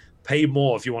 okay, pay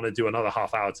more if you want to do another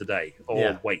half hour today,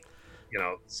 or wait. You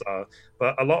know, so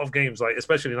but a lot of games, like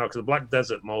especially now, because the Black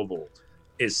Desert Mobile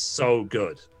is so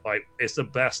good. Like it's the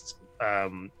best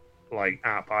like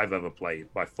app I've ever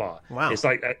played by far. Wow. It's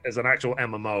like as an actual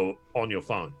MMO on your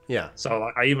phone. Yeah. So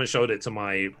like, I even showed it to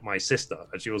my sister,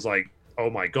 and she was like, "Oh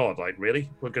my god, like really?"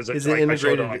 Because is it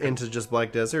integrated into just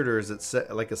Black Desert, or is it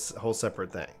like a whole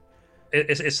separate thing?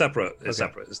 It's separate. It's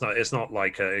separate. It's not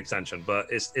like an extension, but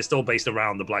it's still based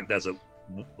around the Black Desert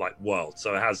like world,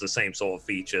 so it has the same sort of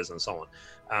features and so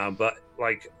on. But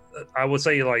like I would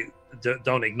say, like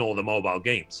don't ignore the mobile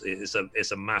games.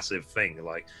 It's a massive thing.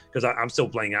 Like because I'm still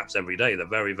playing apps every day. They're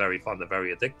very, very fun. They're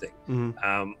very addicting.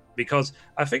 Because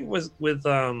I think with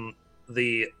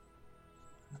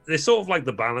it's sort of like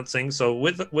the balancing. So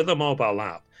with a mobile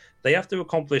app, they have to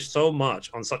accomplish so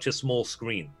much on such a small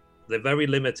screen. They're very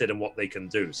limited in what they can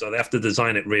do, so they have to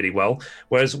design it really well.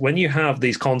 Whereas when you have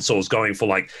these consoles going for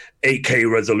like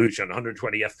 8K resolution,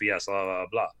 120 FPS, blah blah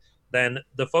blah, then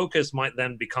the focus might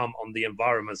then become on the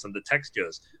environments and the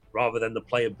textures rather than the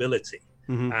playability.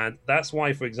 And that's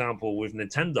why, for example, with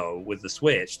Nintendo, with the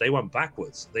Switch, they went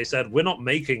backwards. They said, we're not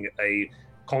making a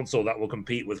console that will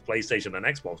compete with PlayStation and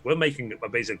Xbox. We're making a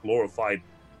basic glorified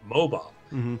mobile,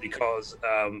 because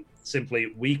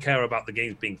simply we care about the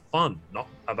games being fun, not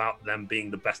about them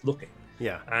being the best looking.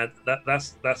 And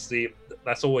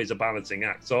that's always a balancing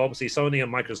act. So obviously Sony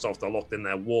and Microsoft are locked in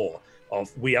their war of,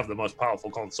 we have the most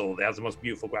powerful console, they have the most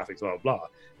beautiful graphics, blah blah blah,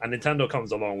 and Nintendo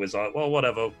comes along with like, well,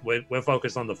 whatever, we're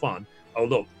focused on the fun. Oh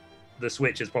look, the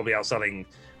Switch is probably outselling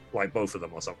like both of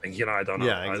them or something, you know. I don't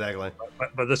know. Exactly.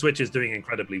 But the Switch is doing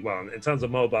incredibly well in terms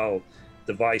of mobile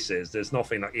devices. There's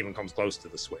nothing that even comes close to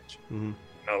the Switch. You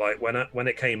know, like when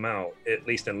it came out, at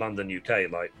least in London,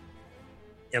 UK, like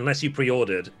unless you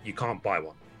pre-ordered, you can't buy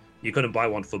one. You couldn't buy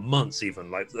one for months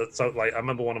even. Like so, like I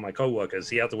remember one of my co-workers,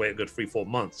 he had to wait a good 3-4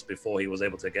 months before he was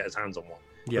able to get his hands on one,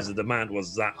 because the demand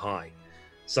was that high.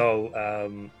 So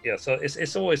so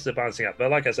it's always the balancing act.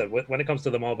 But like I said, when it comes to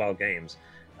the mobile games,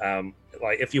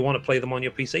 like if you want to play them on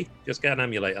your PC, just get an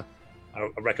emulator. I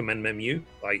recommend Memu.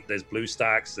 Like there's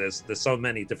BlueStacks, there's so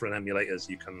many different emulators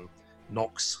you can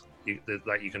Nox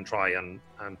that you can try and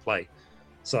play.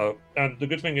 So, and the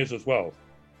good thing is as well,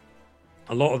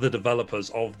 a lot of the developers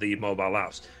of the mobile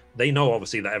apps, they know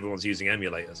obviously that everyone's using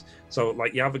emulators. So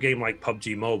like you have a game like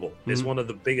PUBG Mobile, it's one of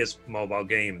the biggest mobile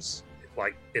games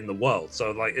like in the world.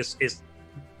 So like it's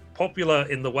popular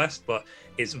in the West, but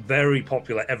it's very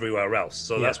popular everywhere else.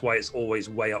 So that's why it's always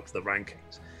way up the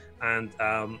rankings. And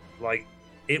like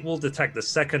it will detect the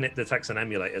second it detects an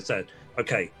emulator. It said,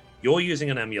 okay, you're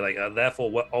using an emulator,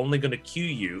 therefore we're only going to queue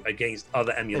you against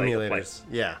other emulator players.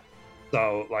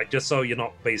 So like just so you're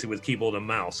not basically with keyboard and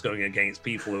mouse going against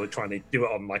people who are trying to do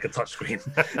it on like a touchscreen.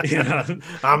 You know?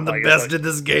 I'm the best at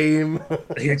this game.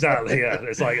 Exactly. Yeah.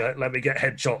 It's like let me get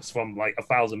headshots from like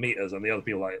 1,000 meters, and the other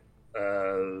people like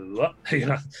what? You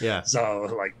know?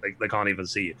 So like they can't even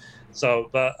see you. So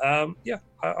but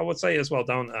I would say as well,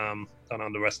 don't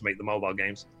underestimate the mobile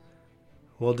games.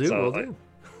 We'll do. So, We'll do.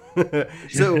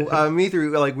 So me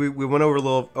through like we went over a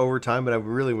little over time, but I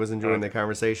really was enjoying the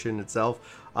conversation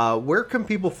itself. Where can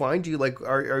people find you? Like,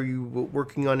 are you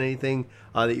working on anything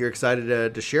that you're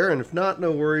excited to share? And if not,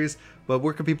 no worries. But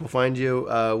where can people find you?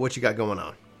 What you got going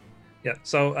on? Yeah.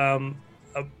 So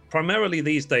primarily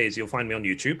these days, you'll find me on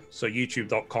YouTube. So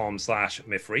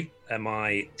youtube.com/Mithrie,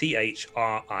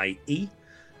 Mithrie.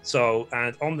 So,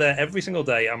 and on there every single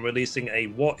day, I'm releasing a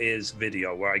What Is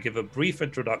video where I give a brief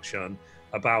introduction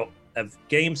about a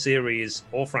game series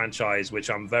or franchise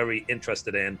which I'm very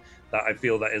interested in, that I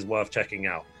feel that is worth checking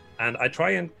out. And I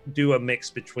try and do a mix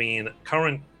between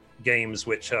current games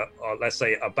which are, let's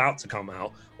say, about to come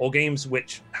out, or games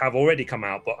which have already come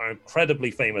out but are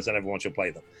incredibly famous and everyone should play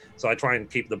them. So I try and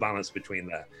keep the balance between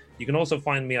there. You can also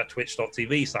find me at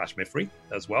twitch.tv/Mithrie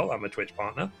as well. I'm a Twitch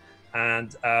partner,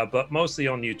 and but mostly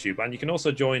on YouTube. And you can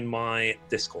also join my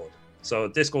Discord. So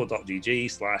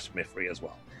discord.gg/Mithrie as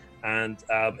well. And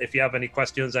if you have any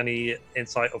questions, any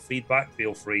insight or feedback,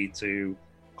 feel free to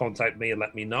contact me and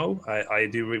let me know. I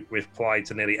do reply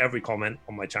to nearly every comment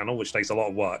on my channel, which takes a lot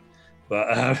of work.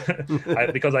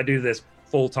 But because I do this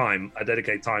full time, I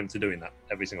dedicate time to doing that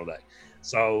every single day.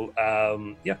 So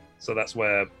yeah, so that's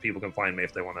where people can find me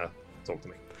if they want to talk to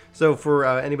me. So for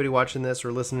anybody watching this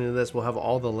or listening to this, we'll have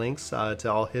all the links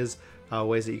to all his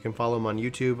ways that you can follow him on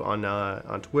YouTube,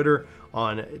 on Twitter,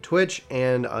 on Twitch,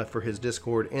 and for his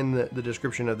Discord in the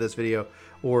description of this video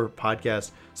or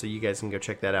podcast, so you guys can go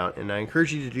check that out. And I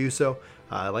encourage you to do so.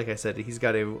 Like I said, he's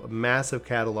got a massive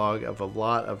catalog of a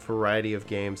lot of variety of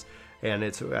games, and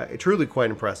it's truly quite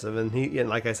impressive. And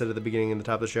like I said at the beginning and the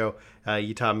top of the show,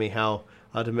 you taught me how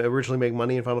to originally make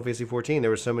money in Final Fantasy 14.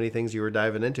 There were so many things you were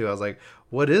diving into. I was like,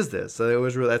 what is this? So it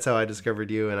was really, that's how I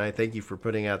discovered you, and I thank you for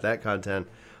putting out that content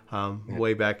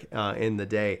way back in the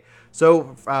day.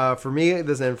 So for me,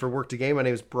 and for Work to Game, my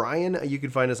name is Brian. You can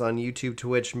find us on YouTube,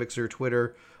 Twitch, Mixer,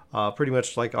 Twitter, pretty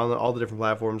much like on all the different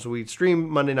platforms. We stream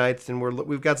Monday nights, and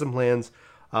we've got some plans.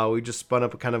 We just spun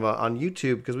up kind of on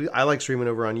YouTube because I like streaming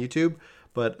over on YouTube,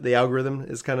 but the algorithm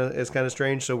is kind of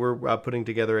strange. So we're putting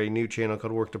together a new channel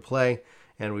called Work to Play,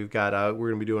 and we've got we're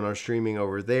going to be doing our streaming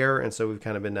over there. And so we've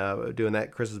kind of been doing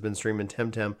that. Chris has been streaming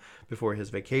Temtem before his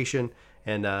vacation,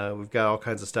 and we've got all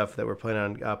kinds of stuff that we're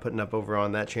planning on putting up over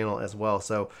on that channel as well.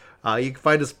 So you can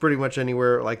find us pretty much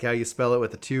anywhere, like how you spell it,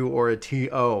 with a 2 or a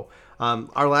T-O.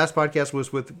 Our last podcast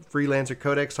was with Freelancer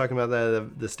Codex, talking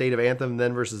about the state of Anthem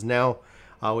then versus now,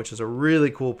 which is a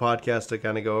really cool podcast to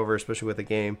kind of go over, especially with a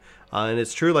game. And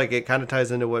it's true, like it kind of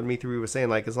ties into what Mithrie was saying.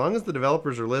 Like, as long as the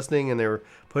developers are listening and they're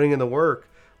putting in the work,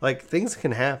 like, things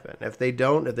can happen. If they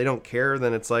don't care,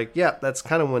 then it's like, yeah, that's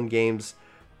kind of when games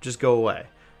just go away.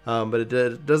 But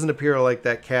it doesn't appear like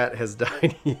that cat has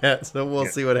died yet, so we'll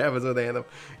see what happens with Anthem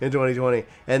in 2020.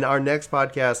 And our next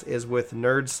podcast is with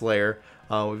Nerd Slayer.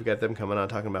 We've got them coming on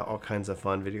talking about all kinds of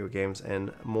fun video games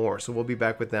and more. So we'll be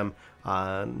back with them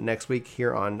next week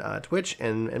here on Twitch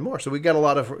and more. So we've got a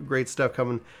lot of great stuff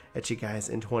coming at you guys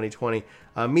in 2020.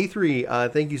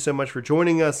 Mithrie, thank you so much for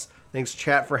joining us. Thanks,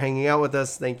 chat, for hanging out with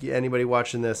us. Thank you, anybody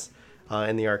watching this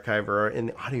in the archive or in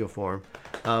the audio form.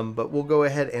 But we'll go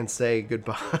ahead and say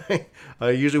goodbye.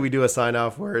 Usually we do a sign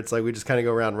off where it's like we just kind of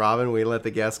go round robin. We let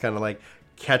the guests kind of like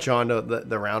catch on to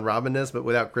the round robinness, but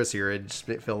without Chris here, it just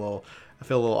feel a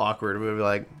little awkward. We'd be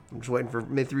like, I'm just waiting for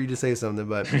Mithrie to say something.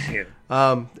 But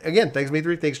again, thanks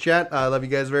Mithrie, thanks chat. I love you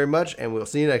guys very much, and we'll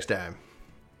see you next time.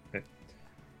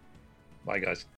 Bye guys.